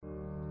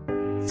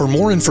For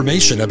more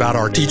information about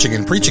our teaching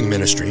and preaching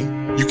ministry,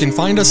 you can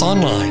find us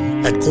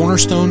online at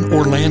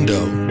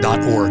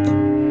cornerstoneorlando.org.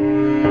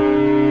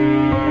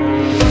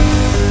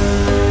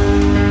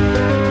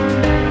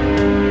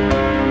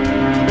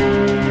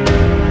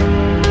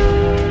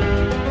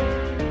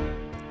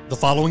 The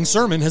following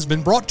sermon has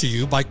been brought to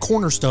you by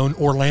Cornerstone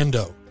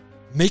Orlando,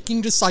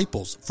 making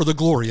disciples for the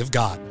glory of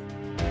God.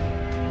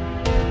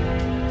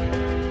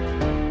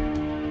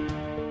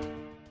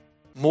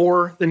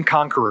 More than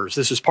conquerors.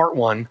 This is part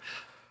 1,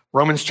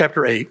 Romans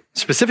chapter 8,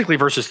 specifically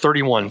verses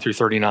 31 through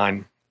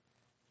 39.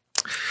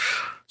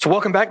 So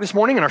welcome back this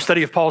morning in our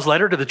study of Paul's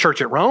letter to the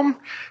church at Rome,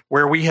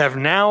 where we have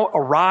now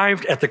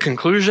arrived at the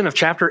conclusion of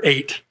chapter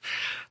 8.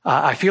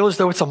 I feel as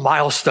though it's a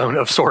milestone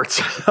of sorts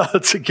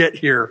to get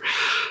here.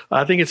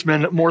 I think it's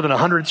been more than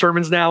 100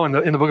 sermons now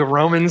in the book of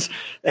Romans,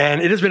 and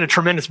it has been a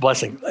tremendous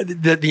blessing.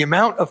 The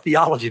amount of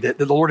theology that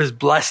the Lord has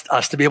blessed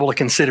us to be able to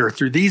consider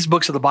through these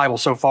books of the Bible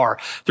so far,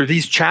 through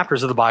these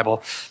chapters of the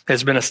Bible,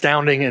 has been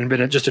astounding and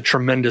been just a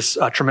tremendous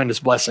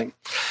blessing.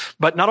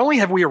 But not only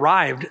have we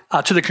arrived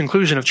to the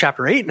conclusion of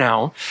chapter 8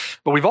 now,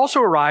 but we've also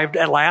arrived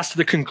at last to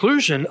the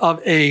conclusion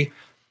of a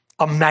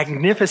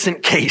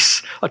magnificent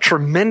case, a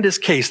tremendous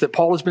case that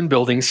Paul has been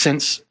building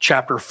since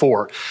chapter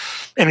 4.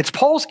 And it's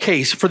Paul's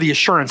case for the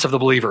assurance of the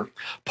believer.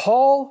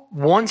 Paul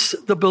wants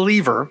the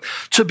believer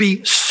to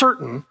be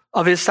certain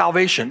of his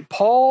salvation.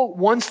 Paul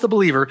wants the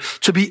believer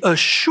to be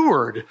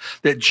assured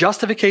that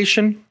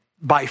justification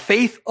by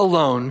faith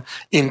alone,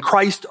 in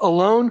Christ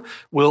alone,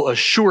 will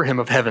assure him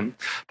of heaven.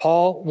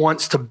 Paul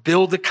wants to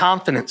build the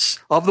confidence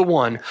of the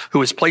one who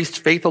has placed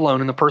faith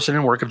alone in the person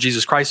and work of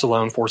Jesus Christ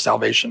alone for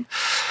salvation.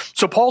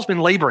 So Paul's been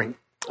laboring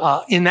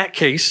in that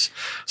case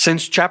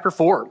since chapter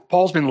 4.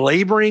 Paul's been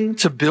laboring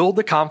to build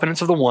the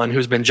confidence of the one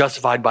who's been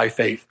justified by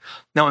faith.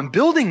 Now, in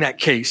building that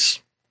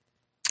case,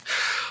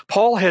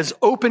 Paul has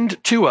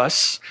opened to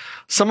us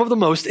some of the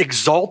most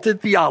exalted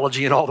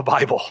theology in all the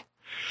Bible.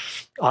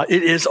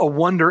 It is a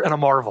wonder and a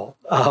marvel.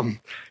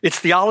 It's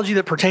theology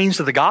that pertains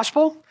to the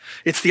gospel.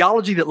 It's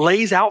theology that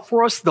lays out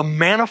for us the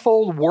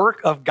manifold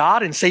work of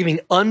God in saving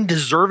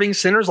undeserving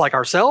sinners like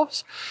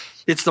ourselves.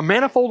 It's the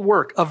manifold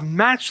work of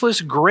matchless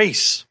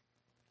grace,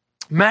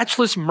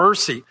 matchless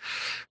mercy,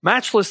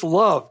 matchless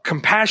love,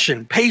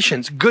 compassion,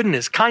 patience,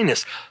 goodness,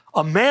 kindness,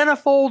 a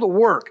manifold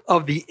work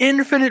of the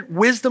infinite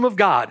wisdom of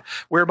God,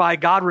 whereby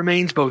God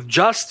remains both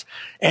just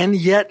and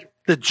yet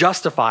the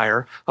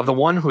justifier of the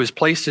one who has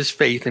placed his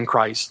faith in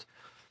Christ.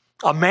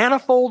 A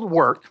manifold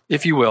work,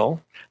 if you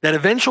will, that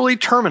eventually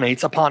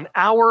terminates upon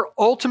our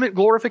ultimate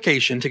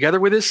glorification together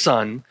with his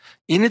Son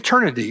in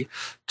eternity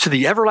to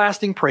the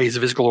everlasting praise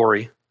of his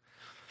glory.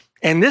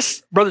 And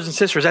this, brothers and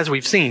sisters, as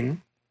we've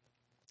seen,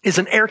 is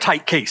an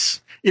airtight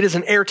case. It is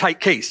an airtight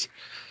case.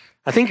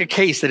 I think a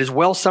case that is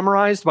well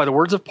summarized by the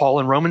words of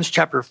Paul in Romans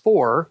chapter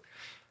 4,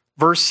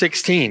 verse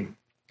 16.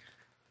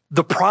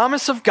 The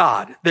promise of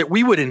God that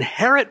we would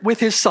inherit with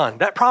his Son,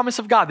 that promise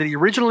of God that he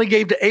originally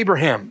gave to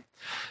Abraham,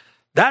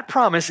 that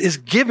promise is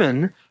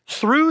given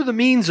through the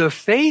means of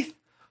faith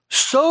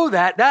so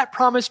that that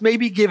promise may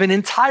be given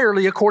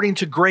entirely according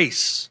to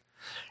grace.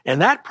 And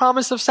that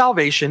promise of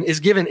salvation is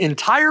given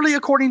entirely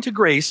according to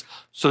grace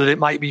so that it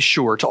might be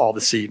sure to all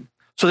the seed,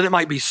 so that it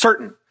might be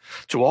certain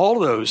to all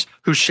those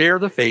who share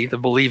the faith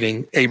of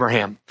believing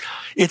Abraham.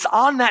 It's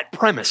on that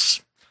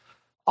premise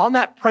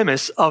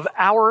of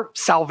our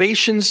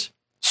salvation's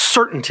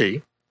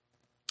certainty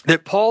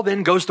that Paul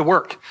then goes to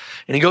work.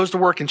 And he goes to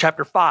work in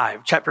chapter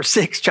 5, chapter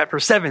 6, chapter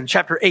 7,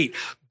 chapter 8,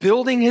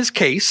 building his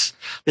case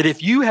that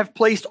if you have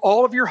placed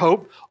all of your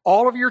hope,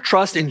 all of your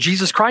trust in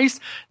Jesus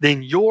Christ,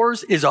 then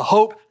yours is a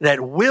hope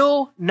that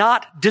will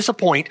not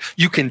disappoint.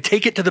 You can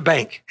take it to the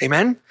bank.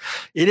 Amen?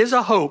 It is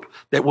a hope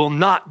that will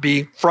not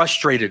be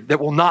frustrated, that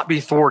will not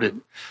be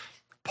thwarted.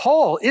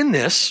 Paul, in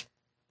this,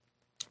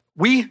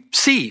 we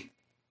see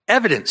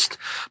evidenced.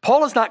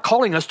 Paul is not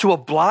calling us to a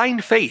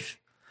blind faith.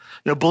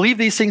 Believe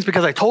these things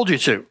because I told you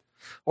to,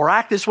 or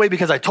act this way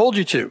because I told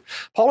you to.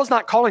 Paul is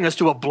not calling us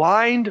to a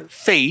blind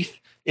faith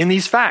in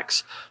these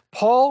facts.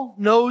 Paul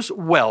knows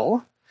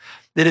well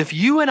that if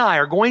you and I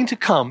are going to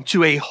come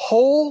to a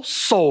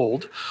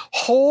whole-souled,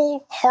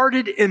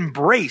 wholehearted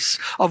embrace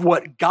of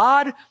what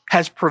God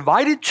has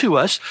provided to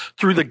us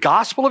through the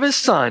gospel of his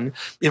Son,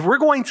 if we're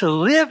going to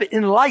live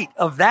in light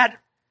of that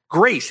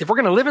grace, if we're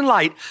going to live in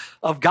light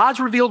of God's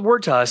revealed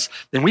word to us,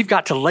 then we've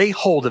got to lay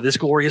hold of this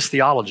glorious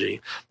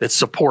theology that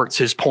supports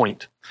his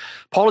point.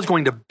 Paul is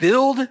going to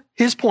build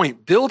his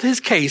point, build his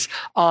case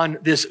on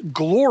this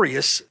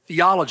glorious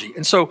theology.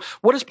 And so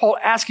what is Paul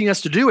asking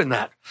us to do in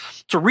that?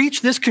 To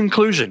reach this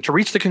conclusion, to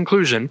reach the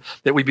conclusion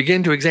that we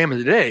begin to examine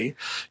today,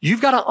 you've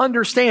got to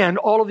understand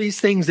all of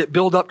these things that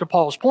build up to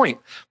Paul's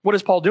point. What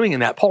is Paul doing in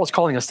that? Paul is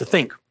calling us to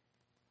think.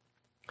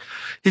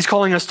 He's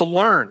calling us to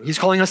learn. He's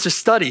calling us to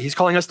study. He's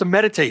calling us to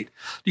meditate.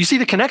 Do you see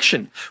the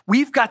connection?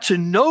 We've got to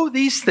know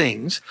these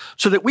things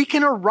so that we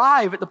can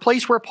arrive at the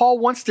place where Paul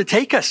wants to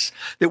take us,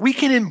 that we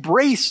can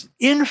embrace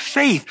in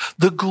faith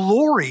the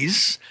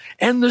glories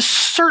and the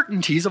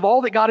certainties of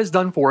all that God has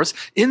done for us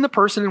in the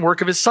person and work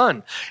of his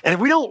Son. And if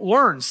we don't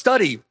learn,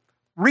 study,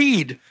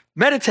 read,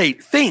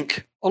 meditate,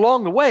 think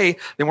along the way,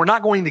 then we're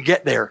not going to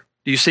get there.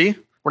 Do you see?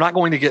 We're not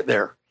going to get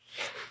there.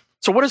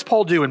 So what does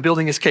Paul do in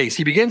building his case?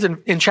 He begins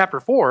in chapter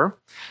 4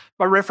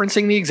 by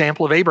referencing the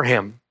example of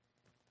Abraham.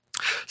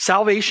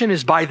 Salvation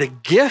is by the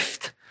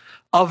gift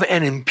of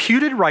an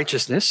imputed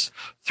righteousness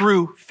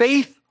through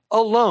faith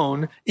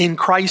alone in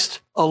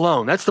Christ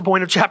alone. That's the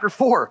point of chapter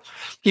 4.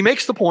 He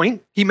builds the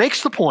point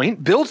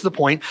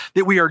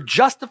that we are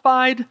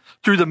justified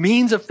through the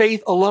means of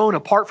faith alone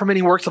apart from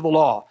any works of the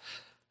law.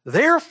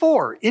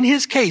 Therefore, in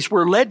his case,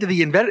 we're led to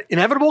the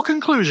inevitable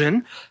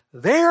conclusion,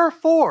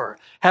 therefore,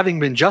 having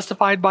been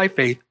justified by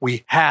faith,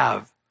 we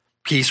have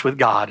peace with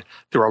God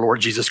through our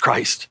Lord Jesus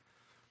Christ.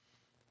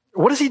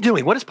 What is he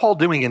doing? What is Paul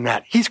doing in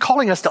that? He's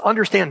calling us to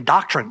understand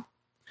doctrine.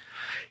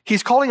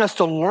 He's calling us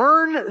to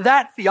learn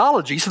that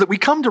theology so that we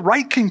come to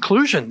right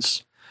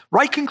conclusions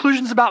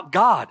about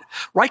God,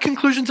 right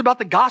conclusions about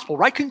the gospel,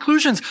 right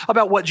conclusions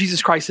about what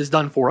Jesus Christ has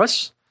done for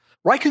us,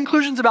 right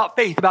conclusions about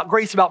faith, about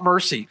grace, about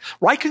mercy,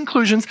 right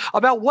conclusions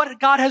about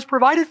what God has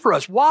provided for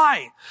us.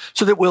 Why?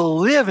 So that we'll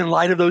live in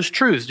light of those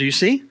truths. Do you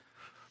see?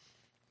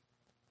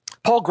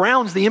 Paul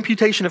grounds the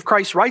imputation of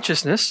Christ's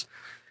righteousness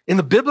in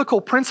the biblical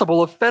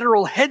principle of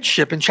federal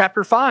headship in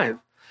chapter 5.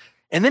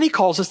 And then he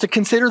calls us to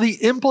consider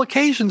the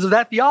implications of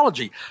that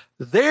theology.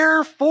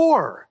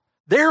 Therefore,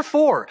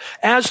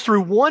 as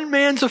through one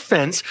man's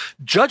offense,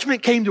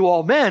 judgment came to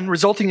all men,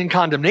 resulting in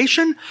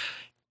condemnation,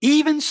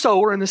 even so,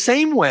 or in the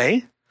same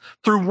way,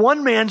 through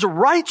one man's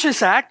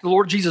righteous act, the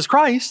Lord Jesus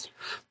Christ,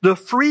 the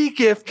free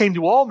gift came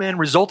to all men,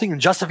 resulting in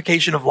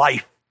justification of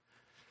life.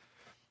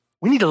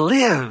 We need to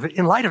live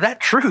in light of that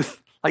truth.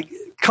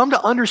 Come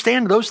to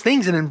understand those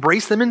things and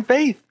embrace them in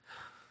faith.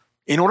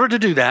 In order to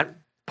do that,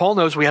 Paul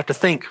knows we have to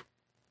think.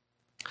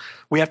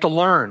 We have to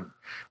learn.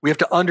 We have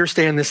to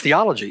understand this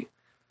theology.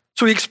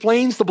 So he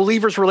explains the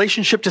believer's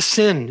relationship to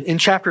sin in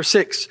chapter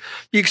 6.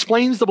 He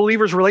explains the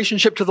believer's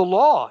relationship to the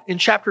law in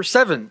chapter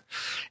 7.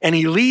 And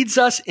he leads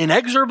us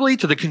inexorably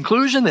to the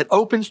conclusion that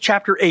opens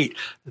chapter 8.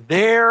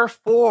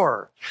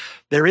 Therefore,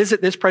 there is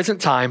at this present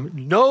time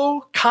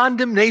no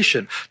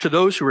condemnation to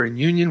those who are in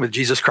union with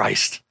Jesus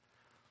Christ.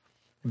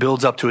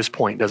 Builds up to his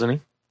point, doesn't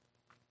he?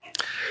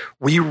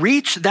 We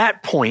reach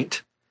that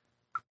point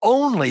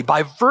only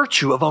by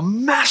virtue of a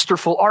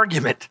masterful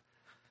argument,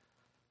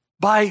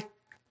 by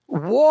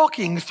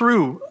walking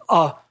through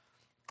a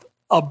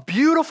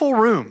beautiful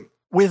room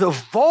with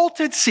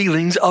vaulted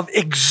ceilings of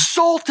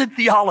exalted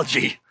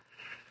theology.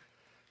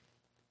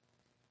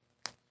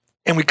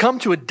 And we come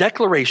to a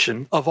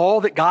declaration of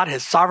all that God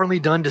has sovereignly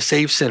done to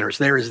save sinners.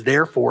 There is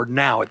therefore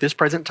now, at this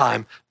present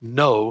time,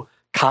 no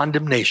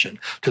condemnation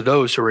to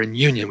those who are in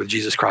union with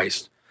Jesus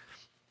Christ.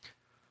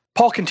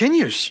 Paul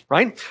continues,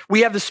 right?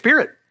 We have the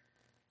Spirit.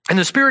 And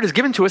the Spirit is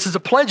given to us as a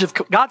pledge of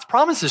God's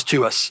promises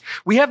to us.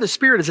 We have the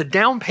Spirit as a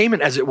down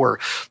payment, as it were.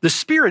 The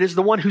Spirit is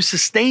the one who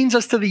sustains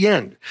us to the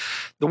end.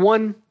 The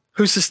one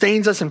who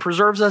sustains us and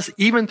preserves us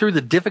even through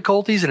the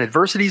difficulties and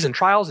adversities and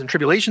trials and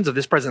tribulations of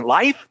this present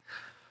life.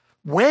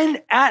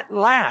 When at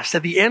last,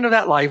 at the end of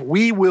that life,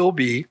 we will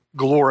be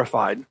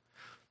glorified.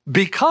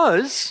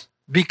 Because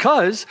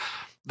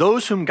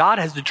those whom God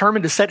has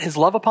determined to set his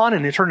love upon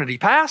in eternity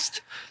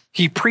past,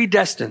 he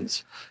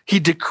predestines. He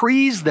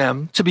decrees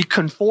them to be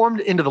conformed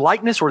into the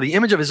likeness or the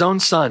image of his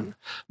own Son.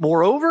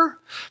 Moreover,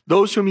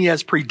 those whom he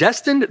has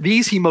predestined,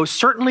 these he most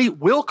certainly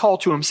will call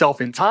to himself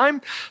in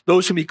time.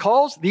 Those whom he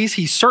calls, these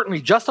he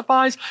certainly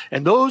justifies.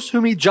 And those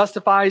whom he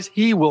justifies,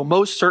 he will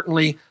most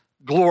certainly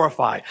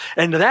glorify.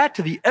 And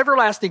to the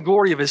everlasting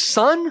glory of his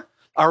Son,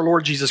 our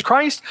Lord Jesus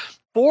Christ,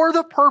 for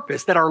the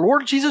purpose that our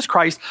Lord Jesus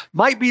Christ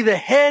might be the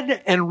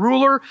head and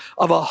ruler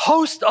of a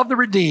host of the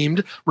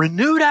redeemed,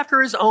 renewed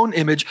after his own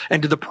image,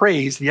 and to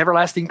the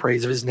everlasting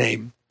praise of his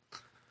name.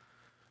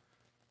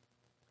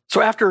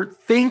 So after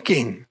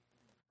thinking,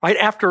 right,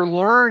 after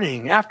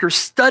learning, after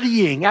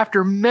studying,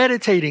 after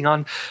meditating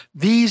on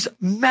these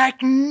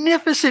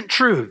magnificent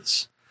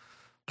truths,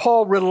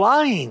 Paul,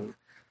 relying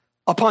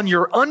upon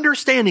your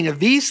understanding of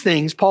these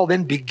things, Paul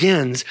then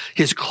begins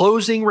his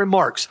closing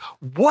remarks.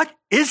 What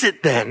is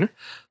it then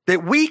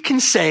that we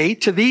can say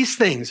to these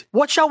things?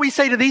 What shall we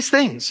say to these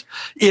things?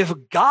 If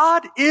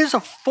God is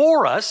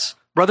for us,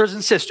 brothers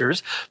and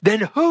sisters, then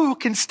who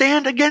can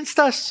stand against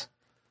us?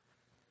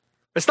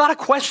 It's not a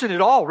question at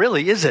all,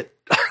 really, is it?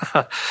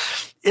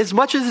 As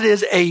much as it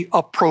is a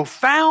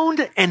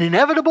profound and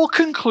inevitable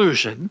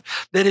conclusion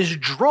that is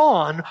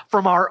drawn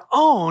from our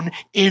own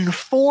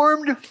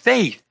informed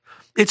faith.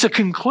 It's a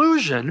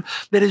conclusion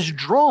that is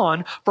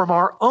drawn from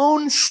our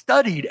own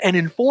studied and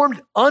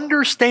informed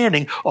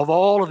understanding of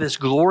all of this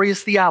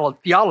glorious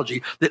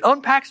theology that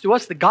unpacks to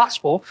us the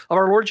gospel of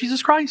our Lord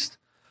Jesus Christ.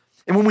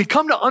 And when we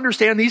come to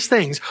understand these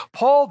things,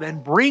 Paul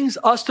then brings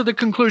us to the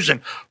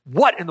conclusion,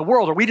 what in the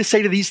world are we to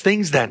say to these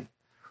things then?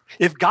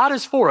 If God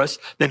is for us,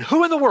 then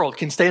who in the world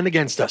can stand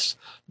against us?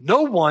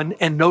 No one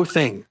and no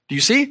thing. Do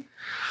you see?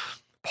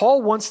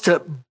 Paul wants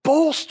to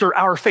bolster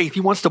our faith.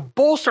 He wants to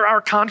bolster our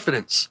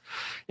confidence.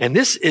 And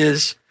this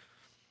is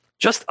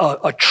just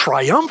a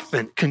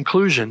triumphant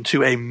conclusion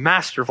to a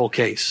masterful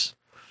case.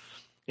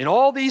 In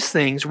all these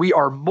things, we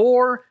are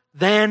more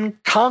than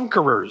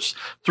conquerors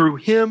through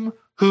him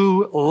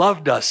who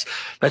loved us.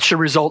 That should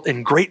result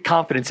in great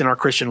confidence in our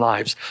Christian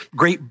lives,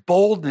 great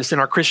boldness in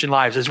our Christian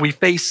lives as we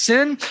face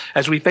sin,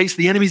 as we face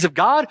the enemies of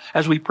God,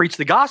 as we preach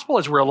the gospel,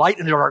 as we're a light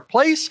in a dark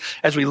place,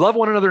 as we love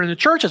one another in the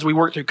church, as we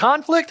work through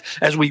conflict,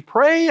 as we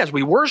pray, as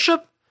we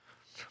worship.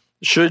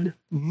 Should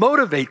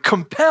motivate,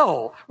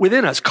 compel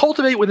within us,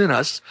 cultivate within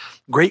us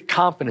great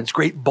confidence,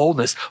 great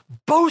boldness,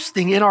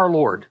 boasting in our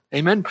Lord.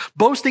 Amen.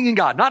 Boasting in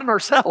God, not in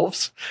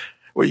ourselves.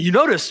 Well, you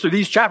notice through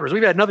these chapters,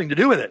 we've had nothing to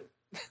do with it.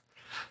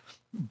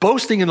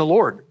 Boasting in the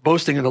Lord,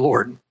 boasting in the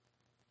Lord.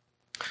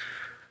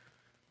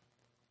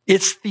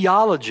 It's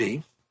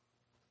theology,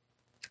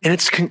 and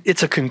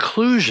it's a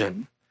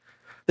conclusion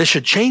that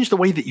should change the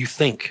way that you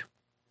think.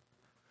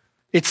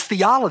 It's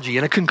theology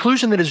and a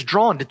conclusion that is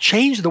drawn to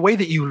change the way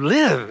that you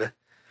live.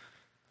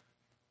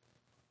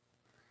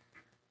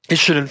 It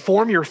should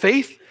inform your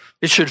faith.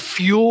 It should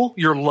fuel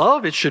your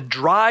love. It should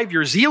drive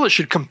your zeal. It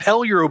should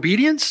compel your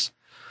obedience.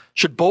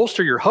 Should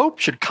bolster your hope.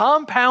 Should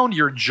compound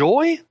your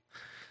joy.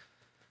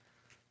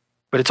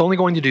 But it's only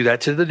going to do that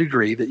to the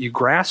degree that you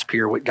grasp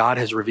here what God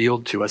has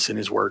revealed to us in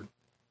his word.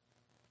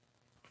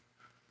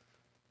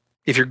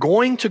 If you're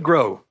going to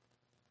grow,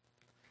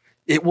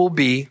 it will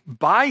be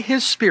by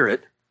his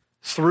Spirit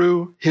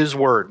through his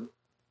word.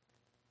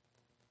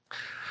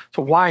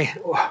 So why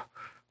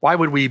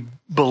would we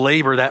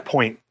belabor that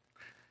point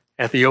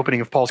at the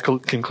opening of Paul's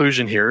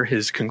conclusion here,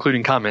 his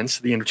concluding comments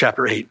at the end of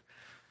chapter 8?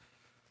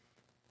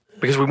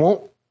 Because we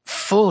won't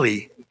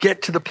fully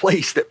get to the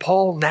place that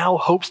Paul now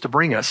hopes to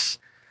bring us.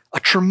 A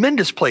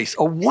tremendous place,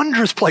 a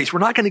wondrous place. We're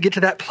not going to get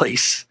to that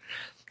place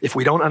if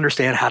we don't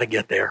understand how to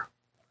get there.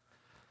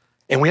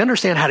 And we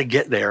understand how to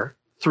get there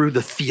through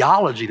the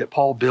theology that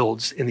Paul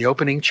builds in the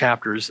opening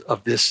chapters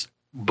of this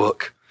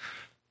book.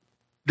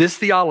 This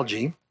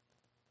theology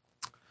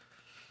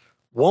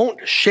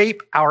won't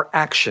shape our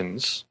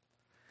actions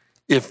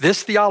if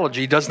this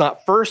theology does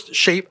not first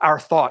shape our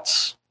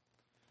thoughts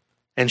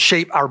and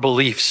shape our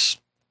beliefs.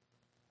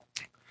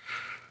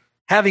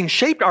 Having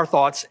shaped our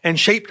thoughts and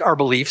shaped our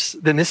beliefs,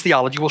 then this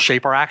theology will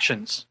shape our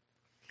actions.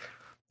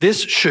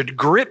 This should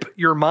grip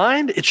your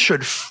mind. It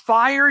should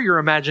fire your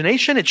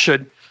imagination. It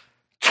should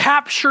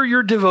capture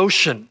your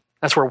devotion.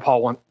 That's where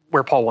Paul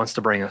wants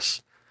to bring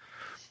us.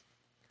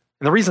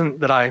 And the reason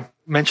that I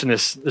mention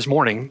this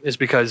morning is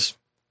because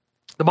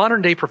the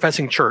modern day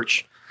professing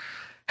church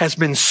has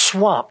been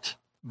swamped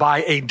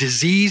by a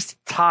diseased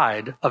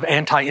tide of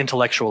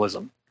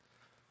anti-intellectualism.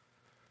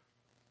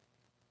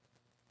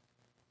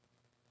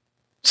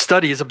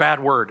 Study is a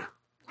bad word.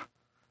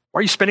 Why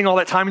are you spending all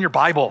that time in your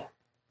Bible?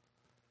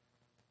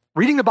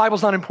 Reading the Bible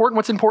is not important.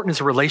 What's important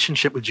is a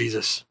relationship with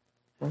Jesus.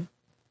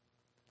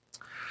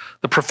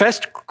 The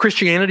professed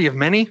Christianity of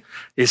many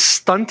is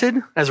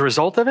stunted as a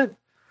result of it,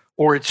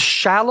 or it's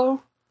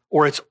shallow,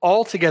 or it's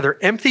altogether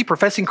empty.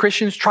 Professing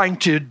Christians trying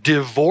to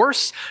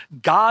divorce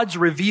God's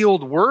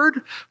revealed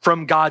word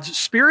from God's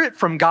Spirit,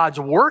 from God's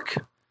work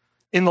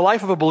in the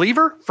life of a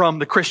believer, from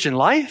the Christian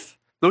life.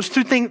 Those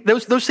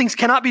things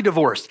cannot be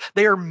divorced.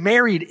 They are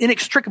married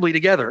inextricably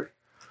together.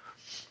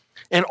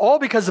 And all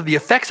because of the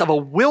effects of a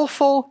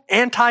willful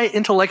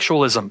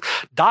anti-intellectualism.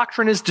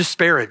 Doctrine is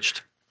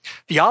disparaged.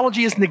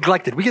 Theology is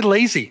neglected. We get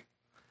lazy.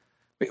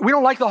 We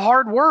don't like the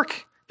hard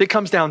work that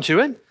comes down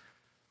to it.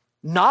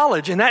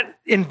 Knowledge in that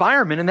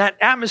environment, in that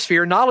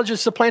atmosphere, knowledge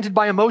is supplanted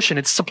by emotion.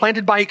 It's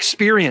supplanted by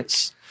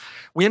experience.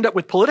 We end up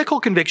with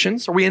political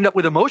convictions, or we end up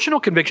with emotional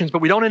convictions,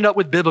 but we don't end up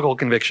with biblical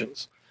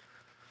convictions.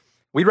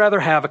 We'd rather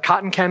have a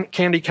cotton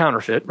candy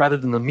counterfeit rather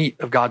than the meat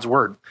of God's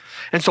word.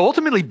 And so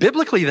ultimately,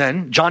 biblically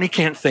then, Johnny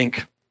can't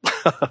think.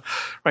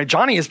 Right?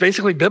 Johnny is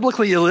basically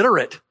biblically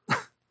illiterate.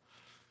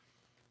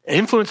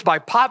 Influenced by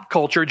pop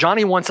culture,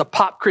 Johnny wants a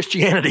pop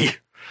Christianity.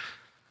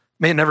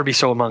 May it never be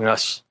so among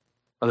us,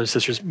 brothers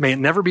and sisters. May it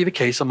never be the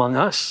case among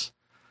us.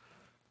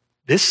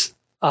 The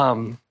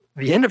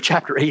end of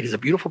chapter 8 is a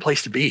beautiful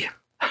place to be.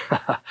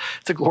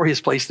 It's a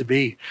glorious place to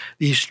be.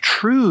 These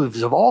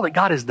truths of all that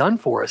God has done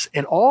for us,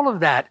 and all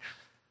of that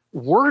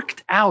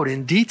worked out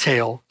in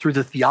detail through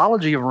the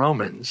theology of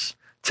Romans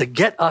to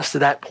get us to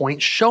that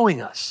point,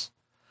 showing us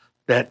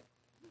that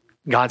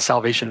God's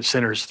salvation of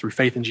sinners through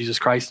faith in Jesus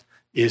Christ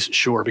is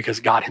sure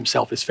because God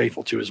himself is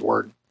faithful to his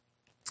word.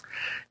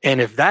 And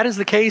if that is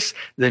the case,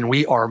 then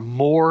we are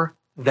more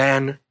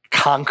than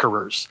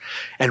conquerors.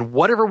 And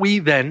whatever we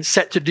then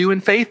set to do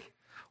in faith,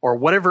 or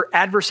whatever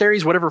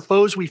adversaries, whatever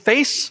foes we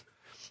face,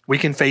 we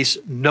can face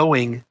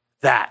knowing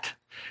that.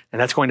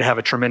 And that's going to have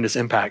a tremendous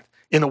impact.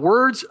 In the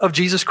words of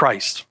Jesus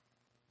Christ,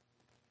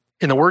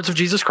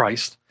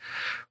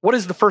 what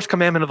is the first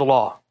commandment of the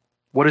law?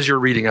 What is your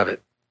reading of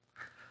it?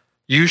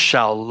 You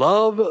shall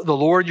love the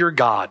Lord your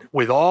God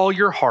with all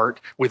your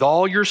heart, with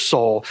all your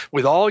soul,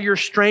 with all your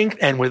strength,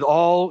 and with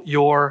all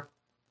your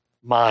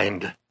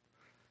mind.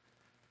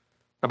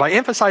 Now, by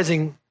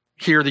emphasizing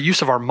here the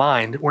use of our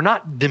mind, we're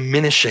not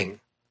diminishing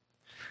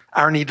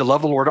our need to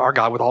love the Lord our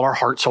God with all our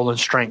heart, soul, and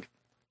strength.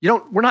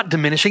 We're not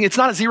diminishing. It's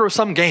not a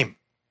zero-sum game.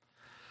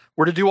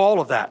 We're to do all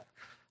of that.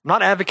 I'm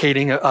not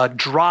advocating a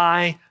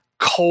dry,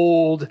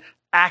 cold,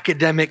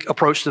 academic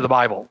approach to the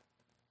Bible.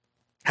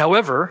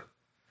 However,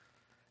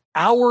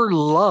 our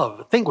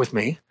love, think with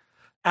me,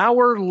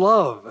 our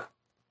love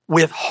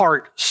with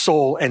heart,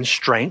 soul, and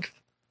strength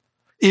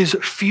is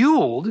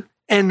fueled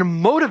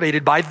and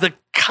motivated by the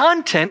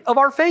content of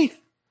our faith.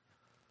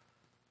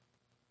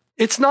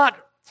 It's not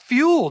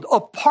fueled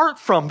apart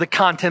from the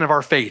content of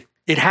our faith.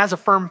 It has a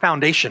firm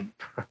foundation.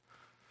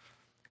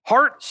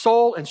 Heart,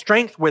 soul, and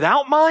strength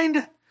without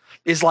mind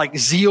is like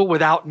zeal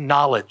without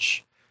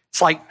knowledge.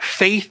 It's like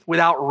faith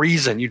without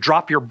reason. You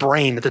drop your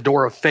brain at the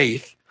door of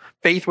faith.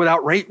 Faith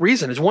without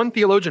reason. As one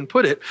theologian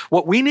put it,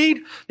 what we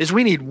need is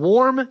we need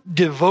warm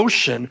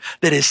devotion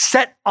that is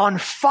set on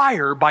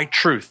fire by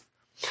truth.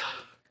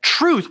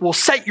 Truth will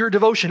set your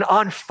devotion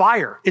on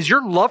fire. Is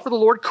your love for the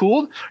Lord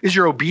cooled? Is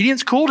your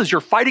obedience cooled? Is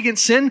your fight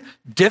against sin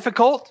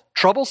difficult,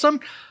 troublesome?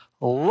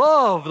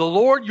 Love the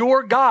Lord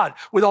your God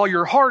with all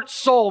your heart,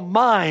 soul,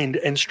 mind,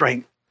 and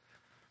strength.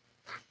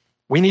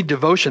 We need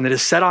devotion that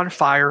is set on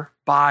fire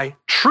by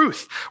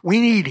truth. We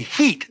need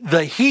heat,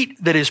 the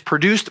heat that is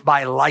produced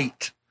by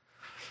light.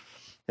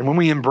 And when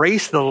we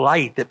embrace the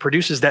light that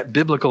produces that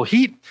biblical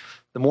heat,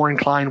 the more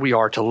inclined we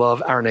are to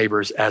love our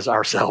neighbors as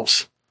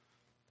ourselves.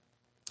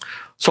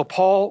 So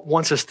Paul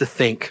wants us to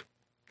think.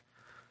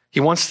 He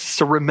wants us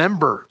to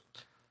remember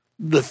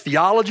the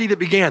theology that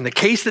began, the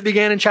case that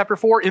began in chapter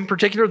 4, in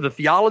particular, the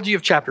theology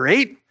of chapter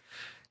 8.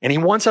 And he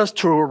wants us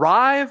to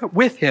arrive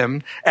with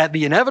him at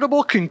the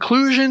inevitable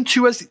conclusion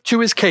to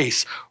his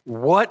case.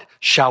 What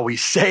shall we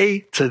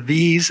say to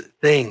these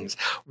things?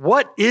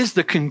 What is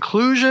the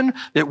conclusion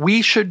that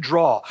we should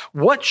draw?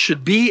 What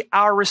should be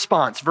our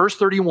response? Verse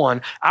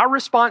 31, our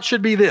response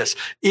should be this: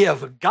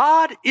 if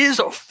God is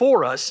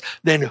for us,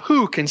 then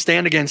who can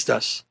stand against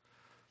us?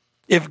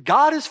 If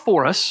God is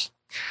for us,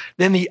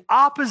 then the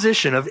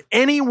opposition of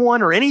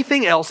anyone or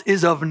anything else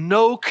is of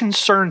no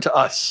concern to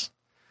us.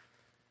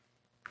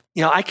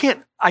 You know, I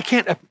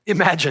can't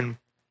imagine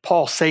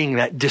Paul saying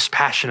that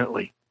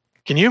dispassionately.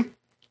 Can you?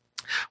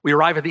 We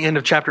arrive at the end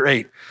of chapter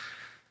 8.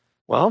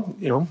 Well,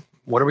 you know,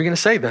 what are we going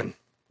to say then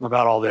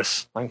about all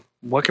this? Like,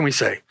 what can we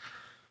say?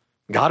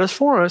 God is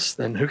for us,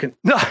 then who can?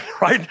 No,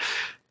 right?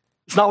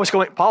 It's not what's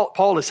going.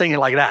 Paul is saying it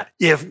like that.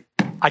 If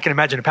I can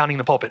imagine him pounding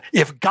the pulpit.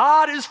 If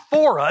God is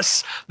for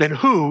us, then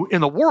who in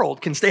the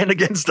world can stand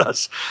against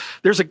us?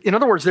 In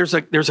other words, there's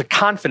a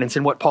confidence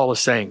in what Paul is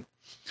saying.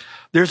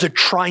 There's a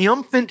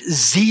triumphant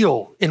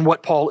zeal in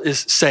what Paul is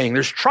saying.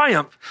 There's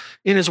triumph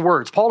in his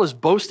words. Paul is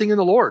boasting in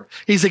the Lord.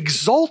 He's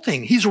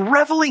exulting. He's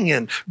reveling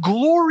in,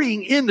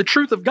 glorying in the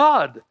truth of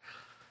God.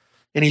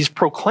 And he's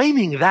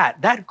proclaiming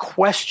that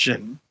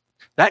question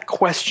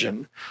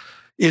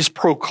is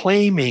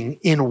proclaiming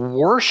in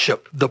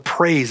worship the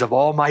praise of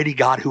Almighty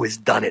God who has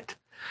done it.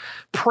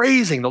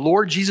 Praising the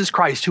Lord Jesus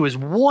Christ who has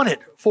won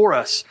it for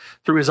us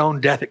through his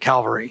own death at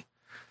Calvary.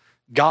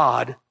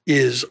 God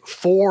is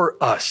for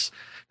us.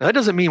 Now, that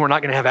doesn't mean we're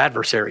not going to have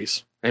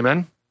adversaries.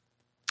 Amen?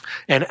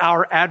 And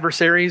our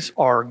adversaries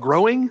are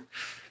growing.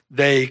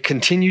 They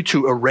continue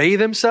to array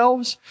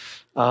themselves.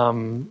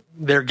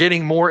 They're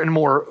getting more and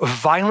more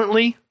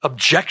violently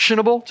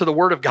objectionable to the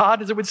word of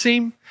God, as it would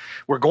seem.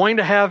 We're going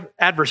to have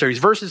adversaries.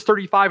 Verses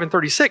 35 and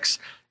 36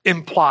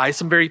 imply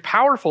some very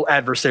powerful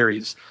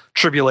adversaries.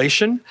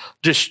 Tribulation,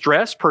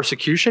 distress,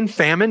 persecution,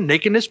 famine,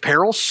 nakedness,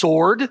 peril,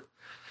 sword.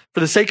 For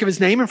the sake of his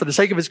name and for the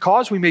sake of his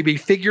cause, we may be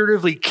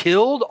figuratively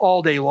killed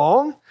all day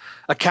long,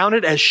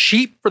 accounted as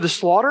sheep for the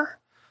slaughter.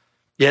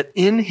 Yet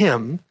in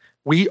him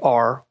we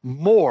are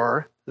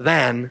more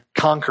than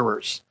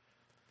conquerors.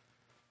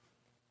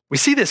 We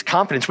see this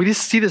confidence, we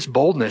see this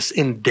boldness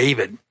in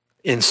David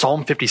in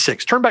Psalm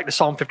 56. Turn back to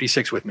Psalm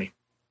 56 with me.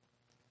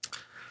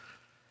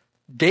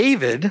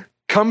 David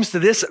comes to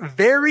this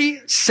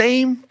very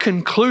same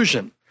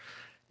conclusion.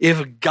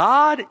 If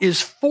God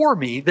is for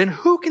me, then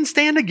who can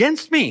stand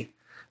against me?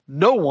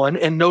 No one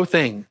and no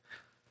thing.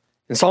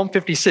 In Psalm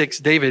 56,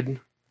 David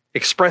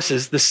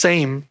expresses the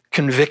same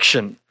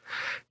conviction.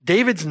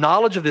 David's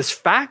knowledge of this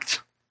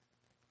fact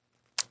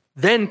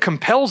then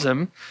compels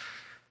him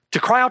to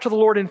cry out to the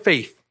Lord in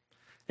faith.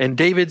 And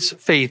David's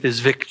faith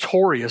is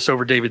victorious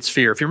over David's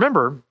fear. If you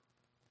remember,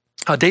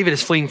 David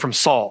is fleeing from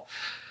Saul,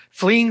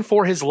 fleeing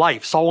for his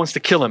life. Saul wants to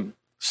kill him.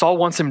 Saul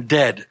wants him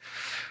dead.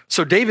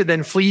 So David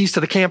then flees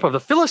to the camp of the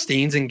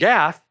Philistines in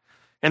Gath,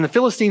 and the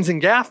Philistines in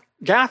Gath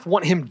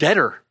want him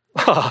deader.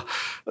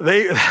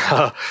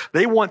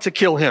 They want to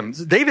kill him.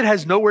 David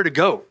has nowhere to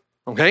go.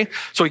 Okay.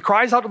 So he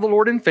cries out to the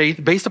Lord in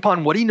faith based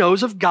upon what he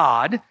knows of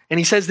God. And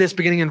he says this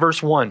beginning in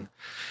verse 1,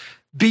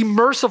 "Be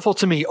merciful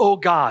to me, O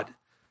God,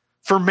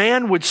 for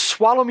man would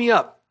swallow me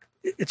up."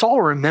 It's all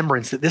a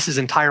remembrance that this is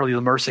entirely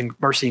the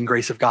mercy and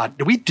grace of God.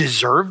 Do we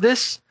deserve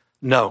this?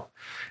 No.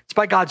 It's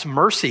by God's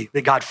mercy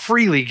that God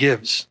freely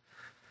gives.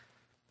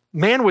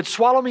 "Man would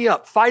swallow me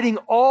up. Fighting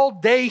all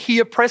day he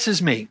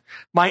oppresses me.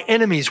 My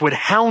enemies would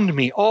hound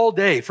me all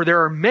day, for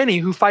there are many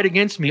who fight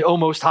against me, O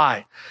Most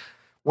High.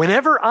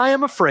 Whenever I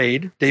am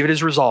afraid," David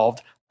is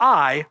resolved,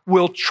 "I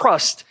will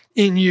trust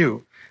in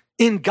you.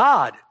 In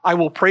God I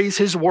will praise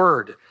his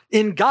word.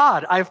 In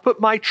God, I have put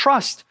my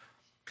trust.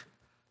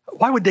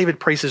 Why would David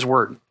praise his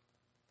word?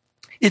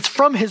 It's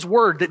from his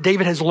word that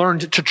David has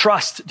learned to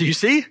trust. Do you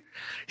see?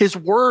 His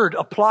word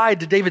applied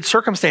to David's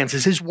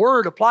circumstances. His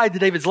word applied to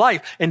David's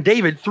life. And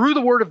David, through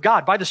the word of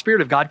God, by the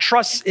Spirit of God,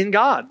 trusts in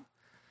God.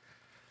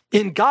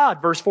 In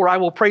God, verse 4, I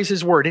will praise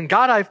his word. In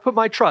God, I have put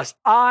my trust.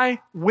 I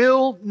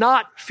will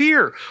not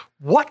fear.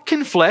 What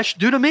can flesh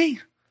do to me?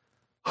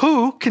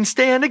 Who can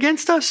stand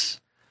against us?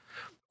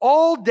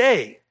 All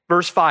day,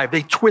 verse 5,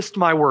 they twist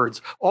my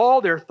words. All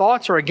their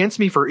thoughts are against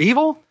me for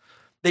evil.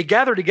 They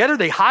gather together,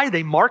 they hide,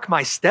 they mark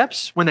my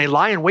steps when they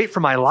lie in wait for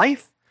my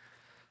life.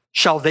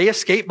 Shall they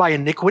escape by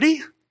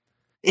iniquity?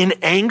 In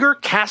anger,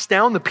 cast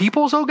down the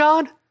peoples, O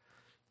God?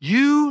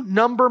 You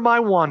number my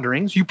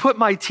wanderings. You put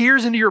my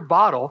tears into your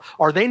bottle.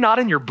 Are they not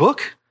in your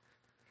book?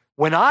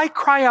 When I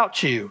cry out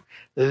to you,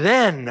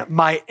 then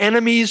my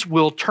enemies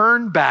will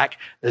turn back.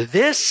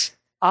 This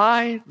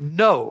I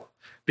know,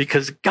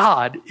 because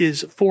God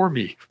is for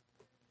me.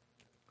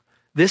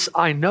 This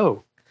I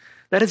know.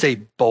 That is a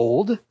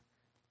bold,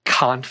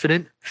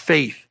 confident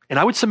faith. And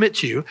I would submit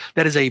to you,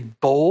 that is a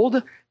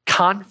bold,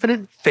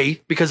 confident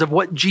faith because of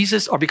what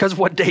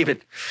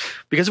David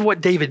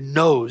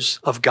knows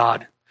of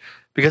God,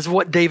 because of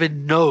what David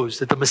knows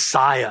that the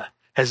Messiah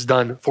has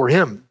done for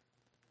him.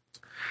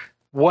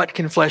 What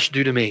can flesh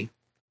do to me?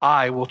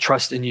 I will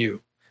trust in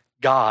you.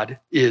 God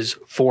is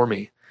for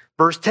me.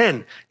 Verse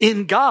 10,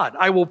 in God,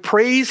 I will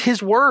praise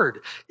his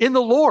word. In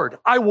the Lord,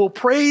 I will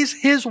praise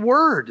his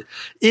word.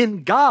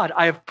 In God,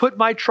 I have put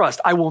my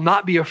trust. I will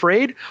not be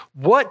afraid.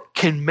 What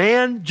can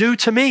man do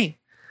to me?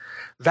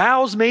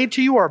 Vows made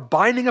to you are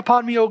binding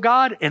upon me, O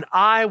God, and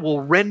I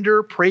will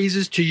render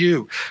praises to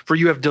you. For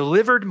you have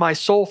delivered my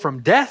soul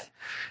from death.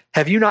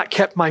 Have you not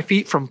kept my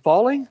feet from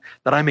falling,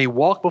 that I may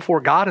walk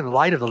before God in the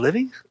light of the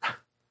living?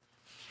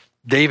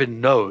 David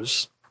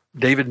knows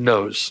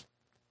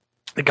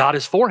that God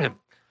is for him.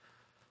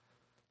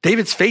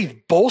 David's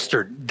faith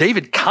bolstered.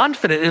 David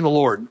confident in the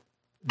Lord.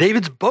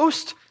 David's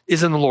boast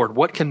is in the Lord.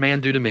 What can man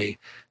do to me?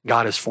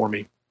 God is for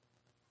me.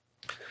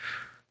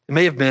 It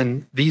may have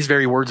been these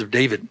very words of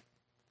David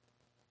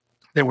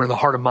that were in the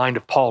heart and mind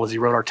of Paul as he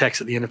wrote our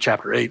text at the end of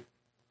chapter 8.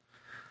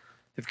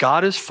 If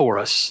God is for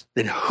us,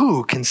 then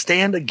who can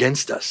stand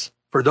against us?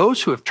 For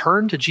those who have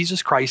turned to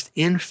Jesus Christ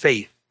in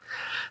faith,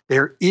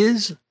 there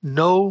is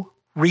no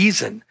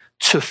reason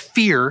to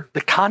fear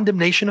the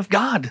condemnation of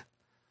God.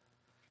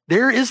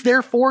 There is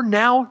therefore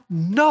now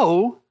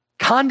no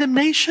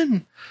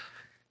condemnation.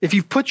 If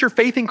you've put your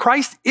faith in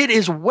Christ, it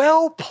is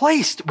well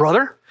placed,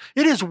 brother.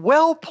 It is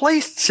well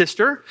placed,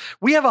 sister.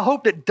 We have a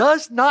hope that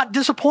does not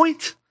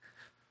disappoint.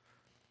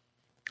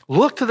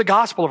 Look to the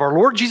gospel of our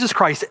Lord Jesus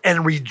Christ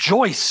and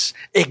rejoice,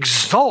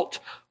 exult,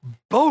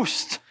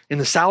 boast in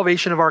the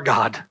salvation of our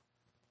God.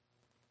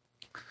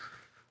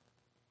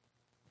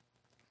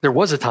 There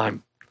was a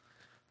time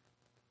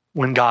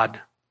when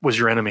God was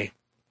your enemy,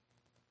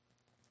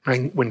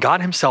 when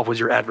God himself was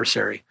your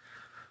adversary,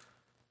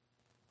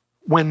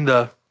 when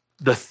the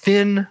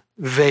thin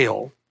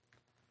veil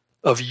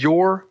of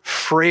your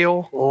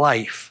frail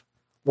life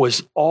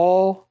was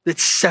all that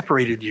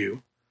separated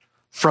you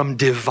from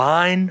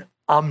divine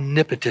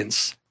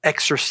omnipotence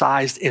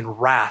exercised in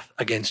wrath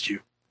against you.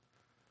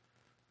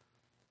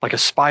 Like a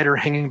spider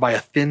hanging by a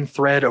thin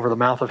thread over the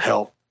mouth of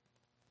hell.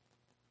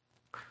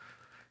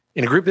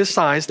 In a group this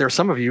size, there are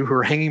some of you who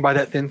are hanging by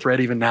that thin thread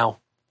even now.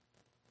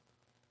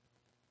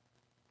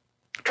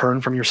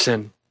 Turn from your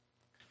sin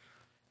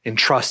and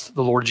trust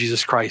the Lord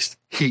Jesus Christ.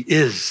 He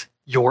is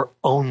your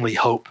only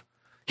hope.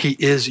 He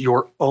is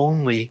your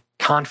only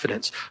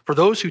confidence. For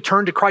those who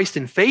turn to Christ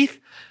in faith,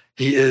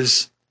 he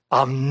is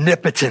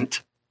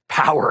omnipotent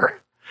power,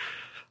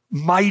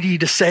 mighty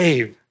to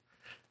save.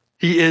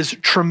 He is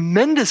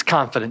tremendous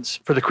confidence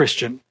for the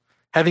Christian.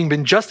 Having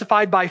been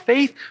justified by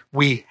faith,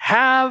 we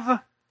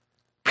have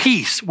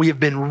peace. We have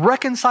been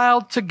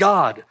reconciled to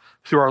God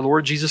through our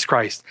Lord Jesus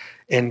Christ.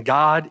 And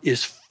God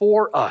is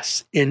for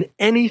us in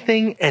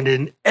anything and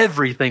in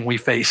everything we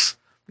face.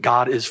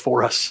 God is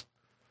for us.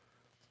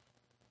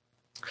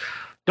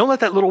 Don't let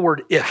that little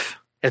word if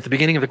at the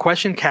beginning of the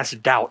question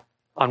cast doubt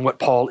on what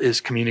Paul is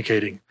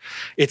communicating.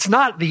 It's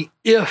not the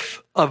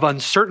if of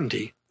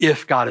uncertainty,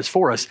 if God is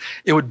for us.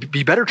 It would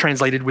be better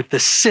translated with the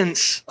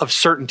sense of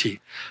certainty.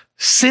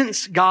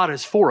 Since God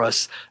is for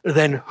us,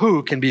 then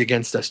who can be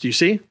against us? Do you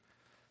see?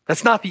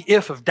 That's not the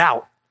if of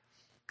doubt.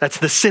 That's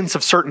the sense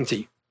of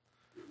certainty.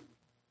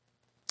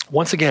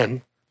 Once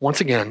again,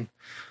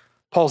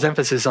 Paul's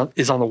emphasis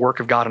is on the work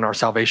of God in our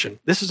salvation.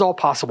 This is all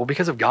possible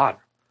because of God.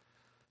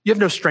 You have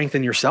no strength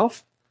in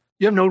yourself.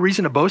 You have no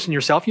reason to boast in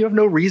yourself. You have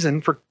no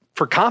reason for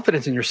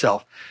confidence in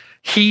yourself.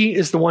 He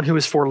is the one who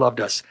has foreloved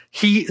us.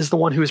 He is the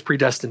one who has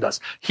predestined us.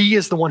 He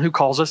is the one who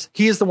calls us.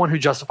 He is the one who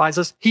justifies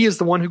us. He is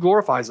the one who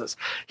glorifies us.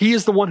 He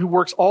is the one who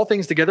works all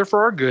things together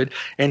for our good.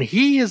 And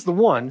he is the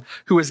one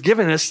who has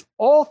given us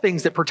all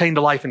things that pertain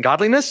to life and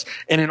godliness.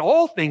 And in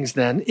all things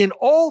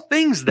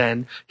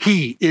then,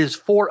 he is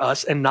for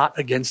us and not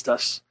against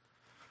us.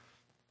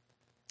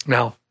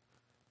 Now,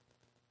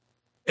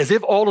 as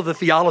if all of the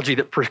theology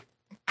that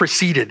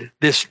preceded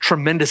this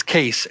tremendous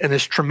case and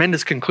this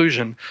tremendous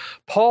conclusion,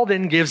 Paul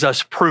then gives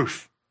us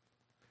proof.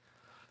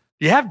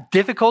 Do you have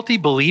difficulty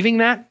believing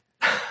that?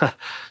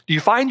 Do you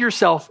find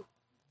yourself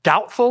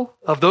doubtful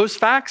of those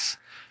facts?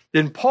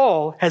 Then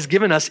Paul has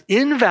given us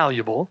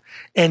invaluable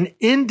and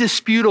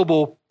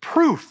indisputable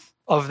proof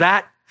of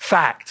that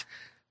fact.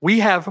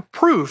 We have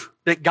proof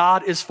that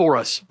God is for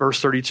us.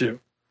 Verse 32.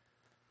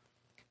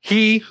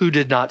 He who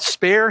did not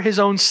spare his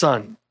own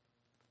son,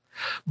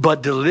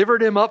 but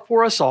delivered him up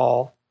for us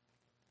all,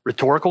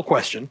 rhetorical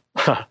question,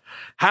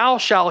 how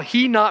shall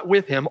he not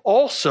with him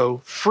also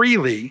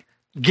freely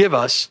give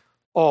us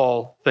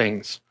all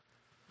things?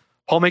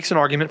 Paul makes an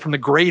argument from the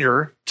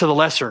greater to the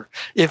lesser.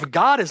 If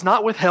God has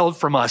not withheld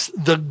from us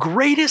the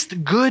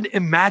greatest good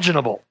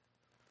imaginable,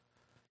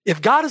 if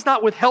God has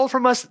not withheld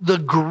from us the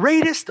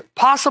greatest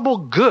possible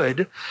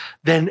good,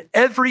 then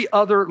every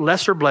other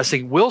lesser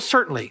blessing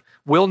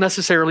will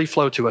necessarily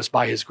flow to us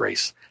by his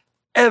grace.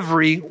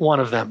 Every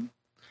one of them.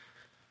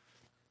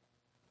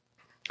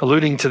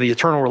 Alluding to the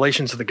eternal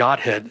relations of the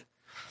Godhead,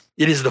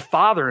 it is the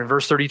Father in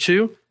verse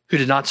 32 who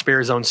did not spare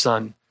his own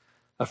son.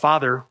 A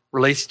father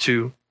relates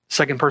to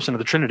second person of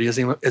the Trinity as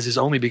his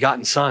only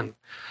begotten son.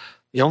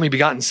 The only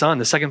begotten son,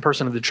 the second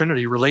person of the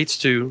Trinity, relates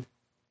to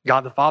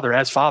God the Father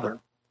as Father.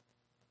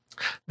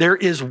 There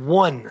is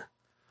one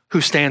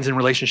who stands in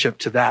relationship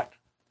to that,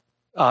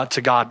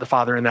 to God the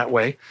Father in that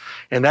way,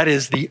 and that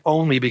is the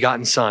only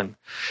begotten Son.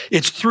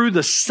 It's through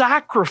the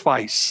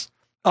sacrifice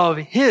of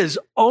his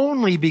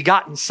only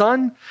begotten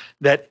Son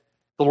that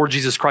the Lord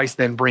Jesus Christ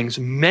then brings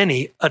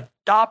many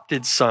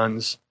adopted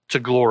sons to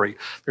glory.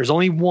 There's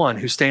only one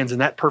who stands in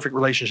that perfect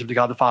relationship to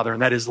God the Father,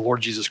 and that is the Lord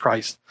Jesus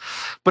Christ.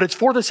 But it's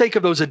for the sake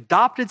of those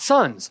adopted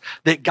sons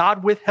that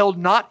God withheld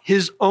not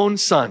his own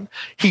son.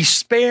 He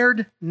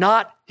spared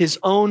not his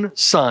own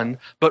son,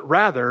 but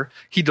rather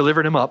he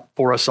delivered him up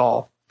for us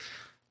all.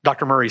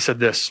 Dr. Murray said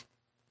this,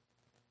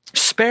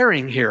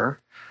 sparing here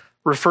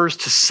refers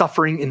to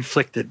suffering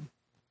inflicted.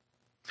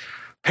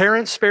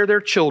 Parents spare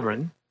their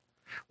children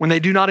when they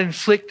do not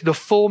inflict the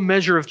full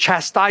measure of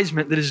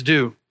chastisement that is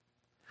due.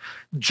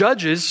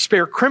 Judges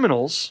spare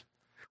criminals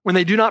when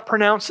they do not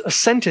pronounce a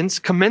sentence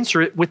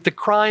commensurate with the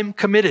crime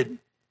committed.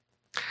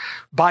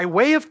 By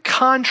way of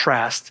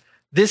contrast,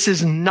 this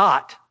is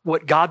not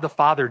what God the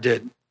Father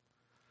did.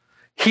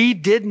 He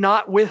did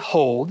not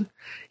withhold,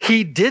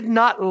 he did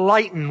not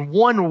lighten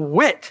one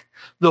whit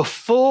the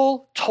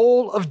full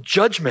toll of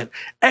judgment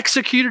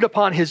executed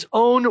upon his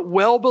own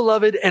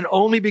well-beloved and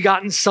only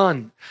begotten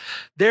Son.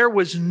 There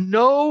was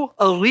no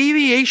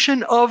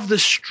alleviation of the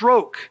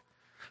stroke,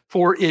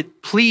 for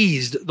it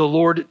pleased the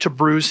Lord to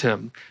bruise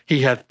him.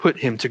 He hath put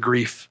him to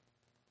grief.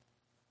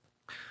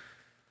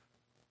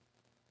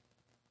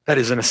 That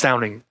is an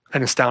astounding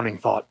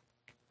thought.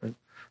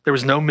 There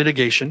was no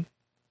mitigation,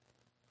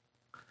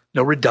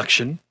 no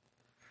reduction.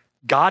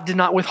 God did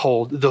not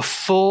withhold the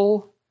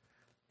full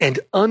and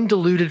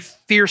undiluted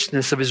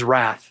fierceness of his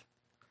wrath.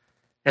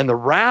 And the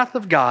wrath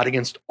of God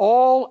against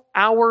all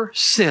our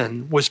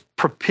sin was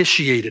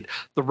propitiated.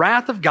 The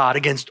wrath of God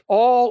against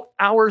all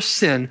our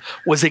sin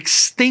was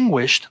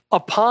extinguished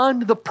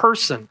upon the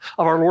person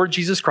of our Lord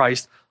Jesus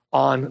Christ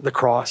on the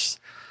cross.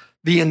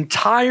 The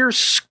entire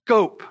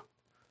scope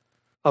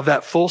of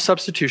that full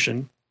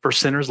substitution for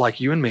sinners like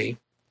you and me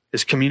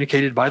is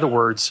communicated by the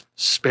words,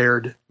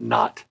 spared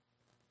not.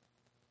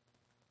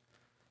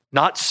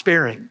 Not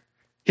sparing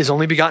his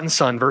only begotten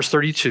Son, verse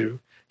 32,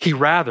 he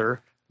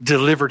rather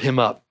delivered him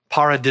up,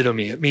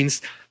 paradidomi. It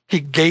means he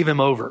gave him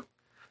over.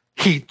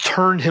 He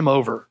turned him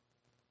over,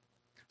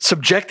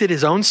 subjected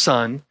his own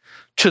Son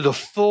to the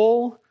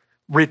full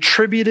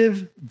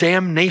retributive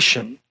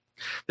damnation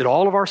that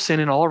all of our sin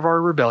and all of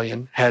our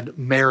rebellion had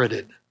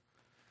merited.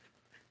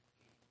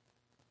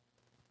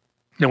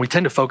 Now, we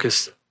tend to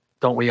focus,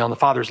 don't we, on the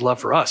Father's love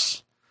for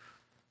us.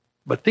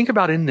 But think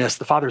about in this,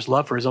 the Father's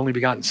love for his only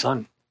begotten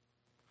Son.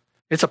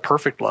 It's a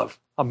perfect love,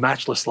 a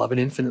matchless love, an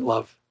infinite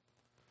love.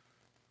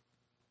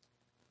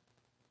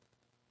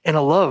 And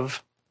a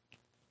love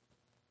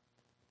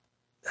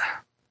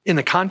in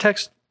a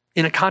context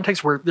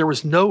where there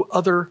was no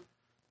other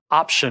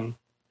option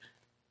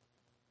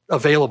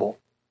available.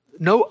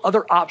 No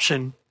other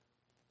option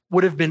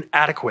would have been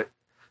adequate.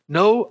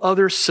 No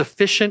other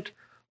sufficient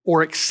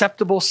or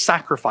acceptable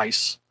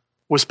sacrifice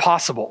was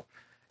possible.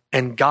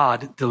 And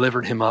God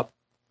delivered him up.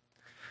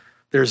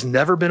 There's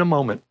never been a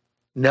moment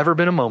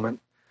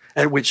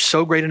at which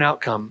so great an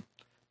outcome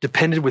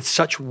depended with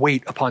such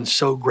weight upon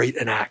so great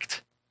an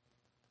act.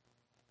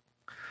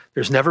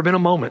 There's never been a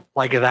moment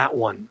like that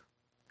one,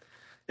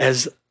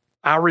 as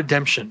our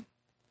redemption,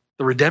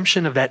 the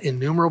redemption of that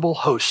innumerable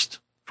host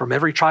from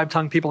every tribe,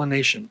 tongue, people, and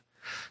nation,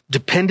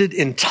 depended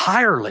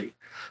entirely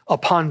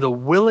upon the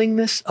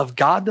willingness of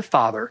God the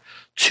Father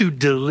to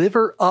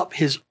deliver up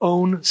his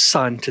own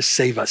Son to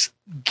save us,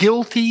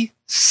 guilty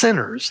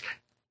sinners,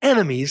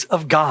 enemies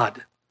of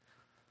God.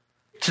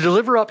 To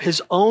deliver up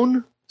his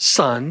own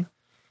Son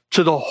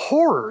to the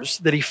horrors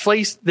that he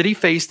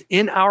faced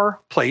in our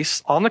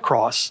place on the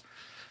cross,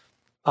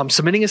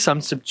 submitting his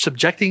son,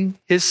 subjecting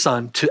his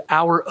son to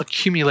our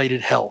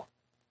accumulated hell.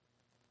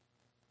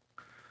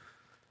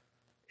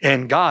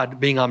 And God,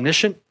 being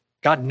omniscient,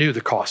 God knew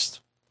the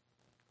cost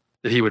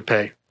that he would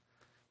pay.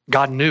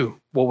 God knew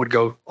what would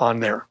go on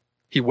there.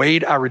 He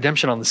weighed our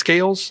redemption on the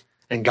scales,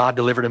 and God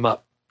delivered him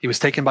up. He was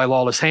taken by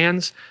lawless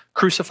hands,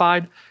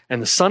 crucified,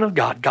 and the Son of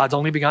God, God's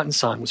only begotten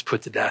Son, was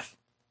put to death.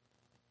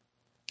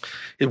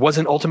 It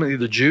wasn't ultimately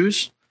the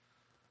Jews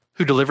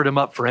who delivered him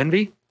up for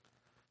envy.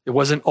 It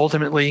wasn't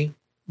ultimately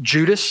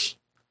Judas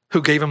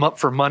who gave him up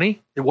for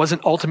money. It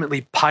wasn't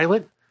ultimately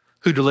Pilate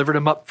who delivered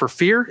him up for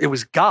fear. It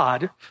was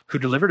God who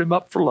delivered him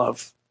up for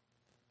love.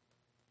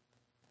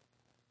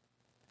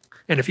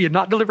 And if he had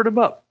not delivered him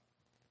up,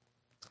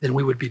 then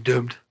we would be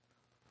doomed.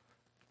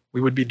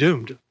 We would be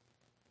doomed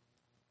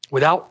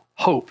without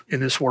hope in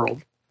this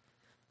world.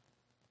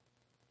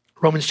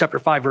 Romans chapter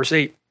 5, verse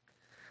 8.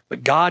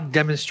 But God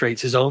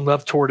demonstrates his own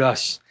love toward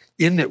us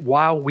in that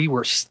while we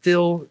were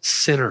still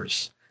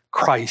sinners,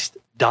 Christ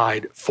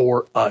died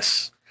for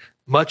us.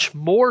 Much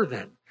more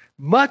than,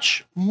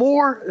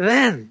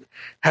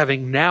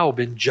 having now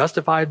been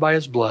justified by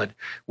his blood,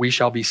 we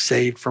shall be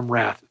saved from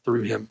wrath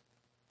through him.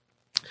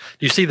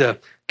 Do you see the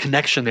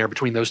connection there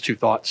between those two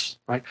thoughts,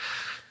 right?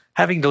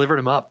 Having delivered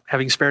him up,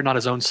 having spared not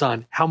his own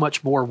son, how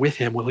much more with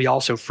him will he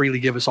also freely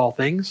give us all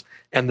things?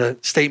 And the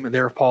statement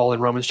there of Paul in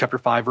Romans chapter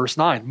 5, verse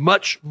 9,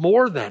 much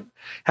more than,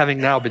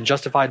 having now been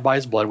justified by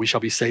his blood, we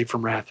shall be saved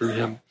from wrath through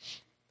him.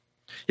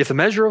 If the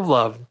measure of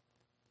love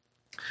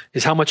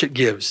is how much it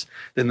gives,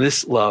 then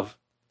this love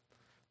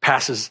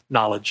passes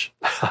knowledge,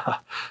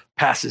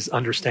 passes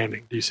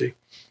understanding. Do you see?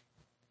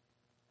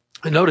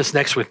 And notice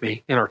next with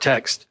me in our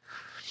text,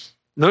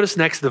 notice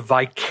next the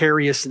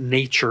vicarious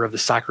nature of the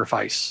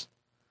sacrifice.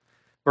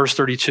 Verse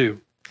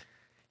 32,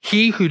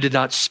 he who did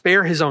not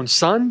spare his own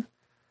son,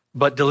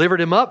 but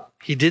delivered him up,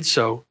 he did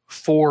so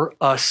for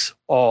us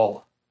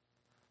all.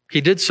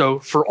 He did so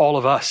for all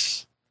of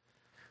us.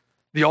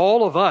 The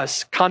all of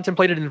us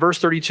contemplated in verse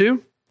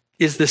 32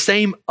 is the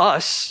same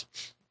us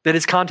that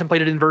is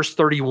contemplated in verse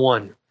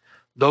 31.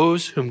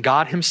 Those whom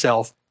God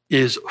himself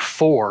is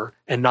for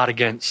and not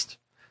against.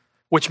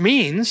 Which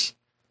means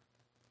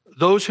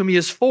those whom he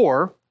is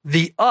for,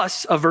 the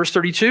us of verse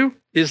 32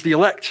 is the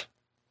elect.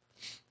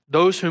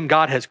 Those whom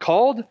God has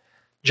called,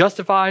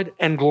 justified,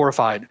 and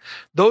glorified.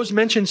 Those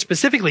mentioned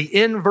specifically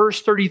in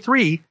verse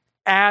 33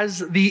 as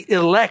the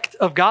elect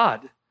of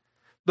God.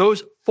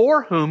 Those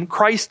for whom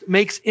Christ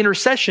makes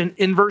intercession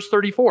in verse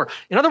 34.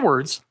 In other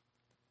words,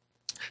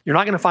 you're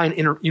not going to find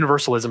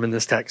universalism in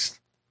this text.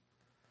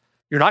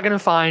 You're not going to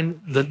find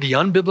the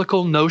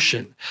unbiblical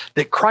notion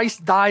that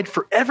Christ died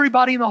for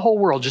everybody in the whole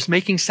world, just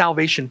making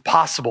salvation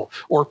possible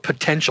or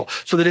potential.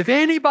 So that if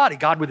anybody,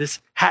 God with his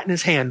hat in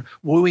his hand,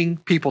 wooing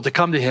people to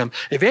come to him,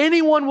 if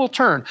anyone will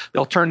turn,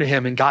 they'll turn to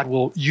him and God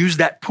will use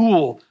that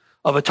pool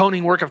of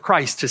atoning work of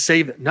Christ to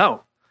save it.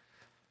 No,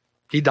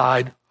 he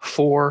died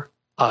for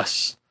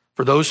us.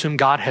 For those whom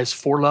God has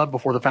foreloved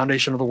before the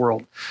foundation of the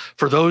world,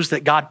 for those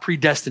that God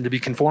predestined to be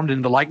conformed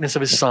into the likeness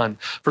of his son,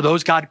 for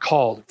those God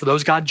called, for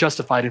those God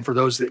justified, and for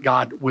those that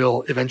God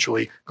will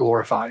eventually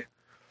glorify.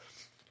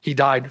 He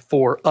died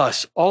for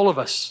us, all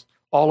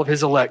of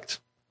his elect.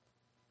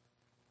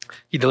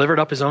 He delivered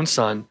up his own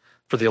son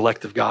for the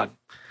elect of God.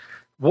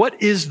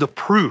 What is the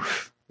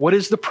proof? What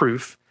is the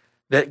proof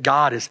that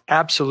God is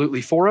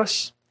absolutely for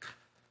us?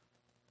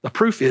 The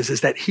proof is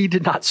that he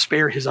did not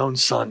spare his own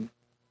son,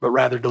 but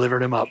rather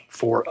delivered him up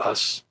for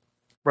us.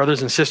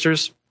 Brothers and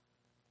sisters,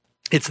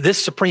 it's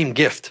this supreme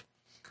gift,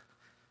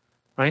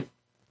 right?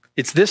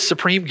 It's this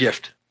supreme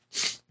gift,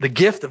 the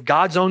gift of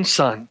God's own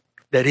son,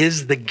 that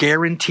is the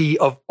guarantee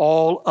of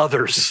all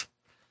others.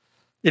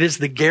 It is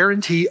the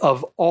guarantee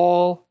of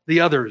all the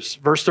others.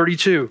 Verse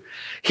 32,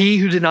 he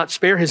who did not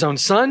spare his own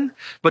son,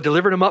 but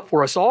delivered him up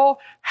for us all,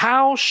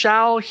 how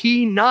shall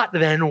he not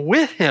then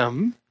with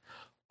him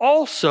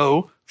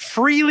also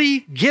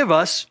freely give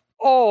us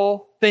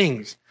all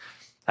things?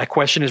 That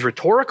question is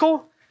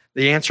rhetorical.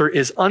 The answer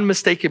is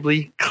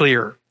unmistakably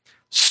clear.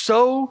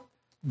 So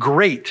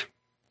great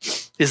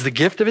is the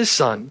gift of his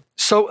son,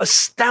 so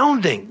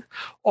astounding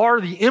are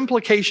the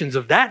implications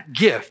of that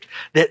gift,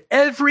 that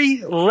every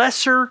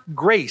lesser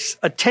grace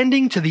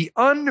attending to the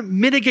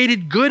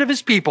unmitigated good of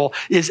his people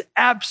is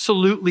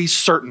absolutely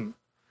certain.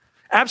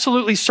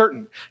 Absolutely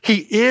certain.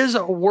 He is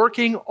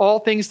working all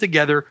things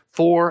together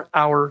for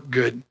our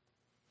good.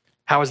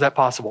 How is that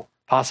possible?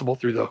 Possible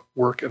through the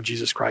work of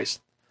Jesus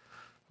Christ,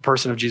 the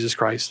person of Jesus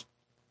Christ.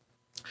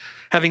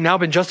 Having now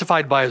been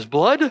justified by his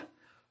blood,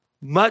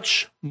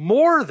 much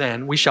more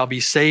then we shall be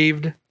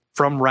saved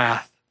from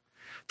wrath.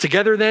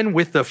 Together then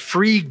with the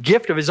free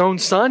gift of his own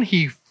son,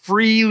 he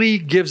freely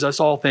gives us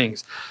all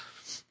things.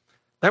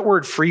 That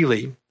word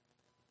freely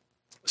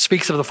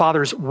speaks of the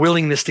Father's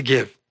willingness to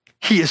give.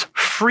 He is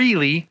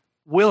freely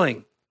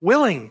willing,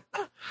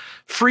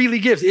 freely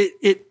gives.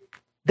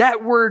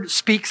 That word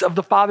speaks of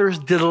the Father's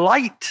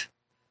delight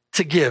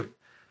to give.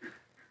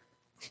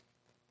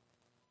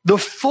 the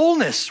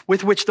fullness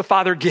with which the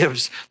Father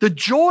gives, the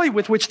joy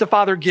with which the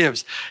Father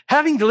gives.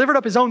 Having delivered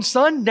up his own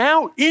Son,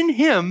 now in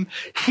him,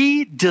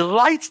 he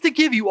delights to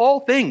give you all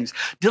things,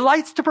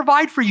 delights to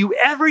provide for you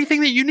everything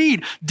that you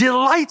need,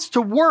 delights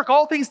to work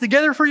all things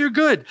together for your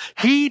good.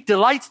 He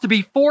delights to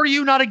be for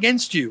you, not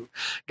against you.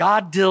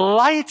 God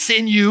delights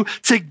in you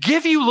to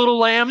give you, little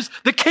lambs,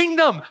 the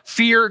kingdom.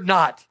 Fear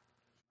not,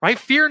 right?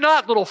 Fear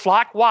not, little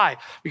flock. Why?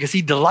 Because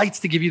he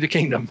delights to give you the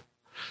kingdom.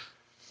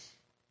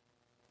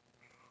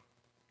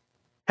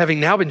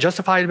 Having now been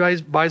justified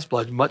by his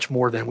blood, much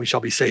more than we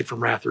shall be saved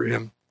from wrath through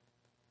him.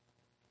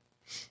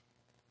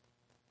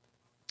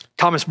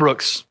 Thomas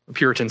Brooks, a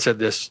Puritan, said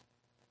this: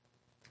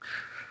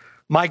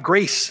 "My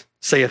grace,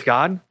 saith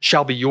God,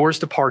 shall be yours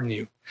to pardon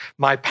you.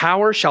 My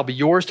power shall be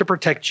yours to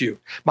protect you.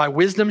 My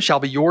wisdom shall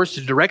be yours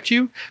to direct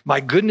you.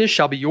 My goodness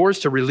shall be yours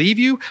to relieve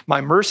you.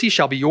 My mercy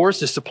shall be yours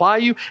to supply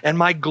you. And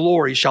my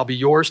glory shall be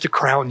yours to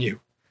crown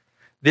you."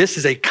 This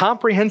is a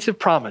comprehensive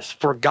promise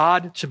for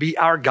God to be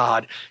our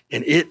God,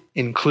 and it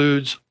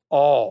includes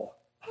all.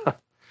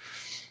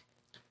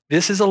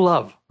 This is a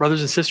love,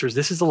 brothers and sisters,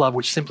 this is a love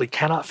which simply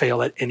cannot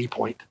fail at any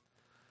point.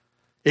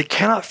 It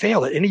cannot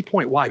fail at any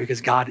point. Why?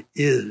 Because God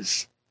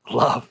is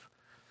love,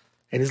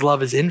 and his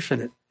love is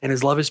infinite, and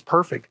his love is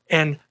perfect.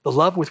 And the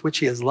love with which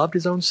he has loved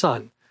his own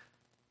Son,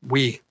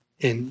 we,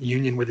 in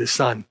union with his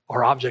Son,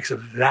 are objects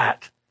of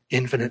that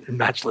infinite and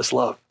matchless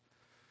love.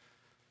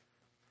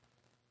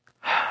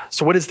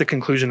 So what is the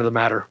conclusion of the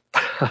matter?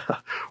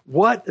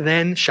 What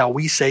then shall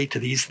we say to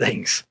these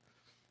things?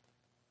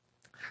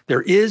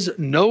 There is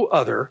no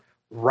other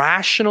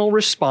rational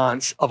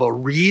response of a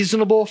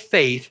reasonable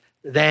faith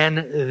than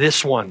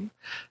this one.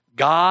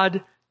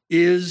 God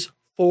is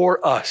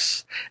for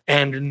us,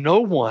 and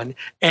no one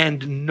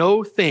and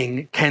no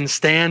thing can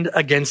stand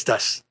against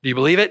us. Do you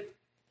believe it?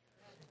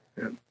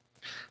 Yeah.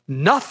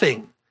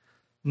 Nothing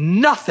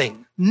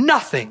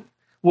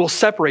will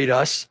separate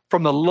us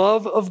from the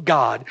love of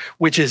God,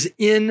 which is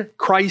in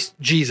Christ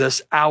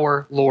Jesus,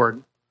 our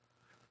Lord.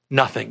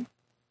 Nothing.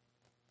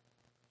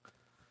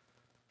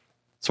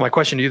 So my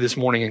question to you this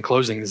morning in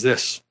closing is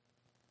this: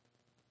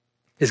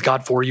 is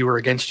God for you or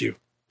against you?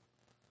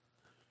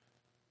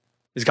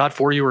 Is God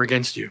for you or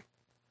against you?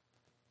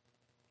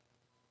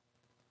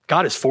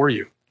 God is for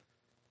you,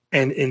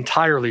 and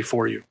entirely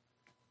for you,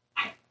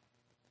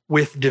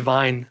 with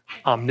divine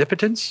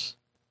omnipotence,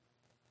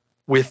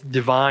 with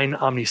divine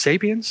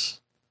omnisapience,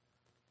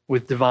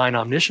 with divine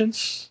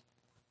omniscience,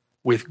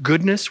 with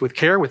goodness, with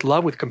care, with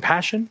love, with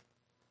compassion.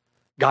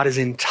 God is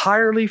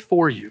entirely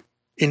for you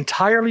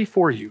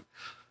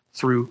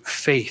through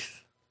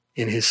faith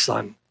in his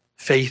Son.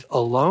 Faith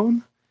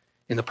alone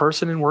in the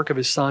person and work of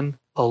his Son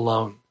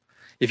alone.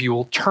 If you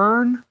will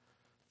turn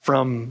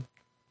from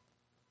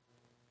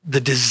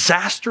the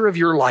disaster of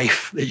your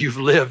life that you've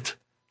lived,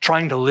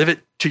 trying to live it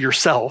to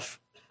yourself,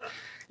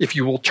 if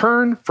you will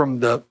turn from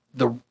the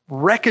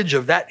wreckage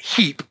of that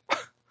heap,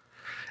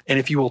 and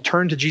if you will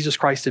turn to Jesus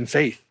Christ in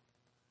faith,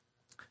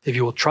 if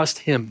you will trust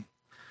him,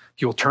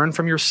 if you will turn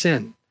from your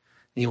sin,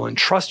 and you will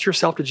entrust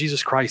yourself to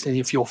Jesus Christ, and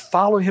if you'll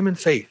follow him in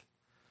faith,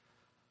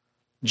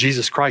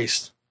 Jesus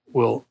Christ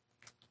will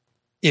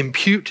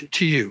impute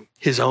to you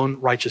his own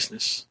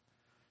righteousness.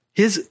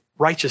 His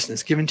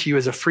righteousness given to you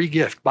as a free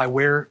gift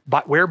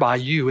whereby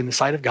you, in the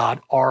sight of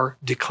God, are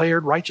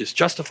declared righteous,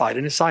 justified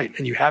in his sight,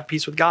 and you have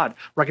peace with God,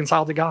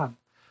 reconciled to God.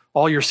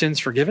 All your sins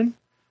forgiven,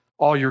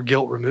 all your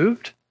guilt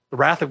removed, the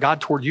wrath of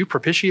God toward you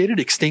propitiated,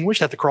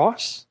 extinguished at the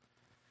cross.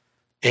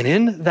 And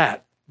in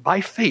that, by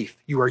faith,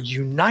 you are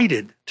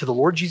united to the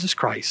Lord Jesus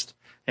Christ,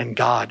 and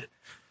God,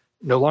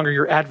 no longer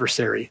your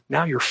adversary,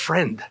 now your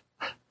friend.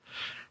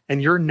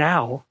 And you're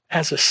now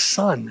as a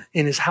son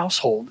in his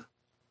household.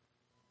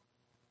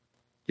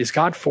 Is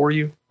God for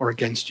you or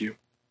against you?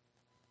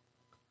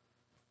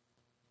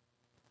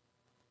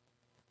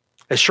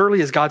 As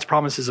surely as God's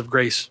promises of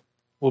grace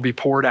will be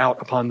poured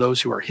out upon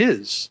those who are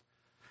his,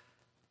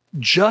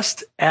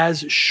 just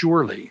as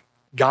surely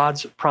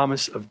God's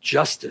promise of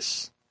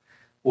justice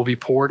will be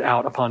poured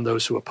out upon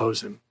those who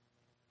oppose him,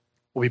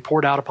 will be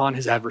poured out upon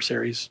his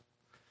adversaries.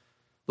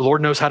 The Lord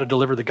knows how to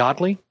deliver the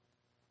godly,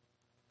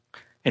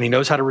 and he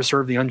knows how to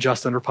reserve the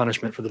unjust under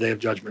punishment for the day of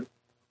judgment.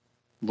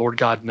 Lord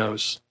God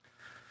knows.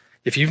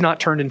 If you've not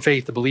turned in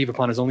faith to believe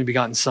upon his only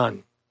begotten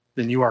Son,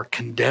 then you are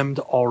condemned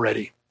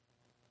already.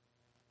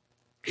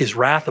 His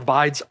wrath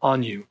abides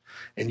on you,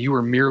 and you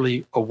are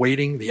merely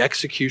awaiting the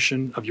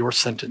execution of your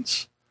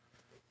sentence,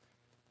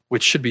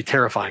 which should be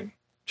terrifying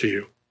to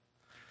you.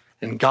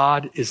 And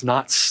God is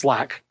not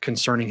slack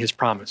concerning his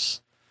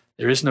promise.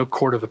 There is no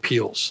court of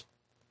appeals.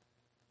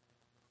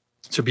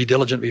 So be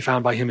diligent to be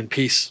found by him in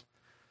peace.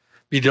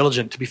 Be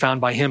diligent to be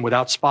found by him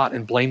without spot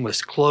and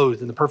blameless,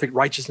 clothed in the perfect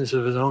righteousness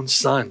of his own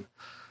Son,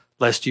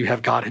 lest you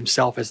have God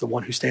himself as the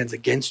one who stands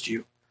against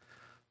you,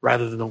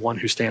 rather than the one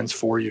who stands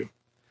for you.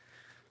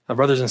 Now,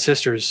 brothers and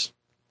sisters,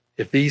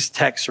 if these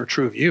texts are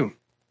true of you,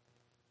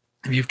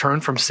 if you've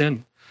turned from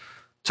sin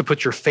to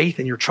put your faith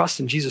and your trust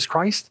in Jesus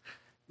Christ,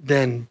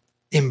 then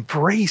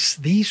embrace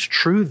these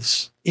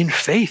truths in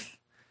faith.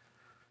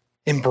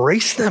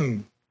 Embrace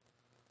them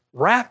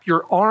Wrap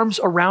your arms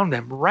around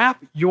them.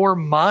 Wrap your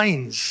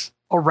minds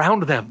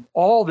around them.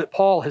 All that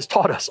Paul has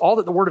taught us, all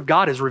that the Word of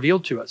God has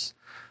revealed to us.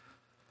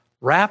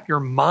 Wrap your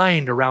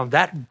mind around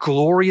that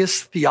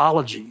glorious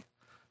theology.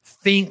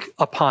 Think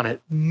upon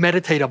it.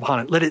 Meditate upon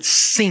it. Let it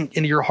sink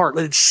into your heart.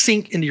 Let it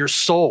sink into your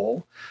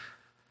soul.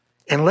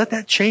 And let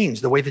that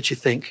change the way that you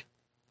think.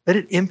 Let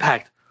it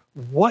impact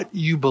what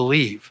you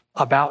believe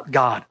about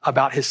God,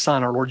 about His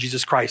Son, our Lord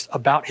Jesus Christ,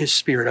 about His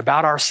Spirit,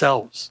 about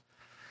ourselves.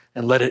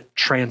 And let it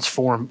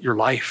transform your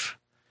life.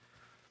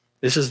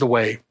 This is the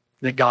way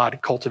that God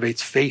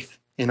cultivates faith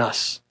in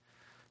us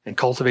and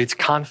cultivates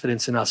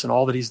confidence in us and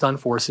all that He's done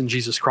for us in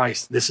Jesus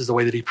Christ. This is the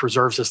way that He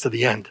preserves us to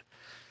the end.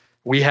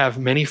 We have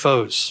many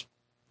foes.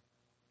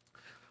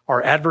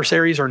 Our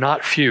adversaries are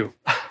not few.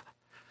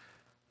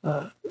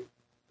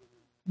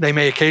 They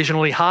may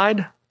occasionally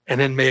hide and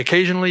then may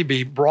occasionally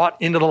be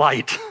brought into the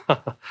light.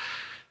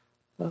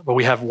 But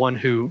we have one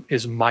who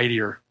is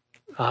mightier,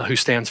 who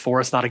stands for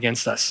us, not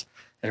against us.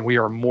 And we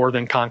are more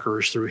than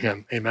conquerors through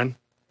Him. Amen?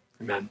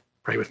 Amen.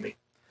 Pray with me.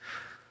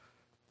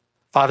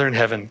 Father in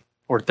heaven,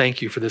 Lord,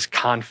 thank you for this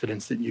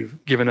confidence that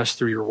you've given us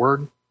through your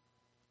word.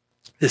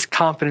 This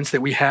confidence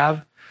that we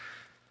have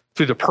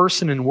through the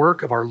person and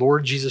work of our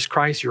Lord Jesus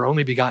Christ, your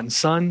only begotten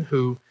Son,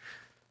 whom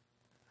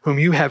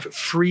you have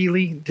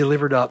freely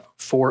delivered up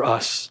for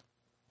us,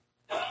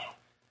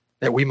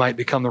 that we might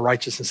become the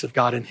righteousness of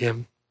God in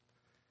Him,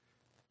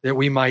 that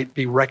we might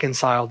be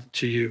reconciled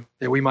to you,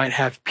 that we might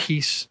have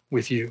peace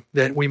with you,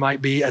 that we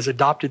might be as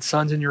adopted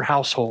sons in your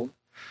household,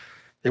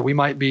 that we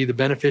might be the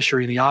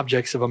beneficiary and the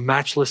objects of a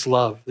matchless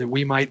love, that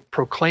we might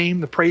proclaim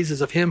the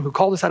praises of Him who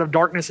called us out of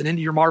darkness and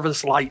into your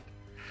marvelous light.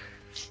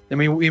 That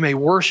we may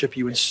worship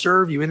you and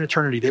serve you in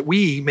eternity, that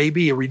we may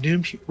be a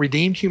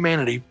redeemed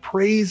humanity,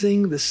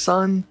 praising the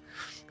Son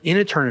in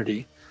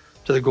eternity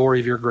to the glory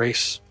of your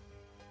grace.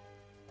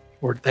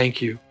 Lord,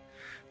 thank you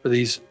for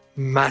these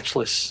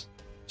matchless,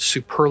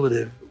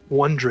 superlative,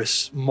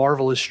 wondrous,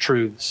 marvelous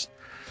truths.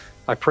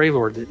 I pray,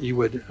 Lord, that you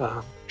would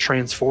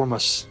transform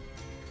us,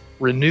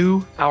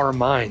 renew our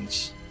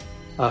minds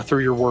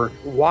through your word,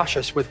 wash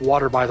us with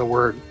water by the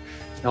word,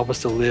 and help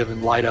us to live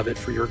in light of it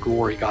for your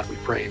glory, God, we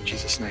pray in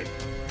Jesus' name.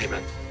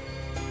 Amen.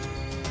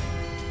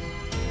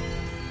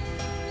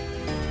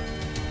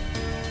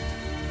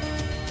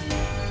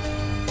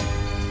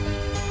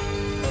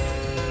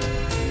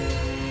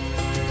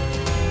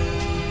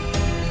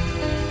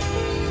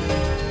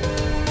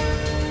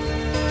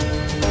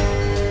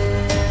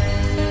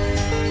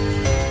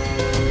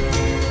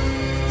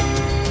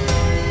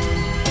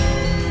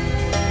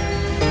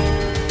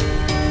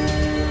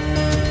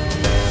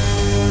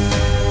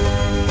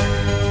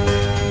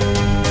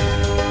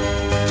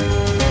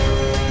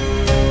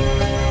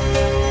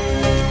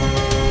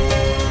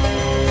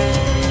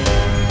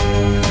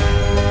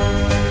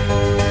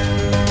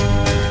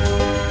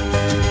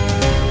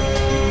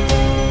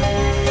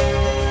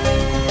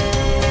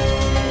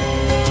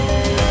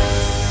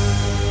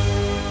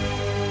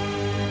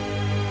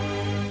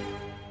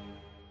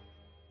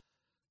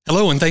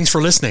 Hello, and thanks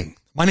for listening.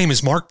 My name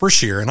is Mark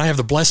Brashear, and I have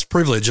the blessed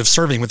privilege of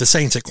serving with the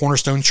saints at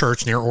Cornerstone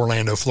Church near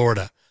Orlando,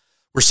 Florida.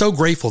 We're so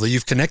grateful that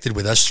you've connected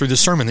with us through the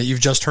sermon that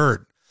you've just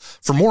heard.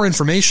 For more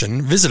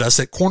information, visit us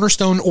at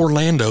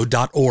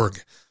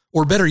cornerstoneorlando.org.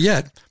 Or better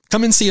yet,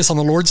 come and see us on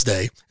the Lord's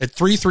Day at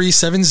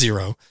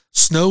 3370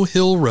 Snow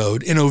Hill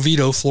Road in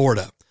Oviedo,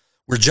 Florida.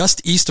 We're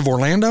just east of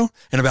Orlando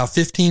and about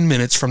 15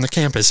 minutes from the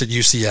campus at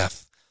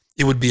UCF.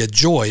 It would be a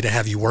joy to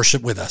have you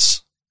worship with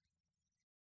us.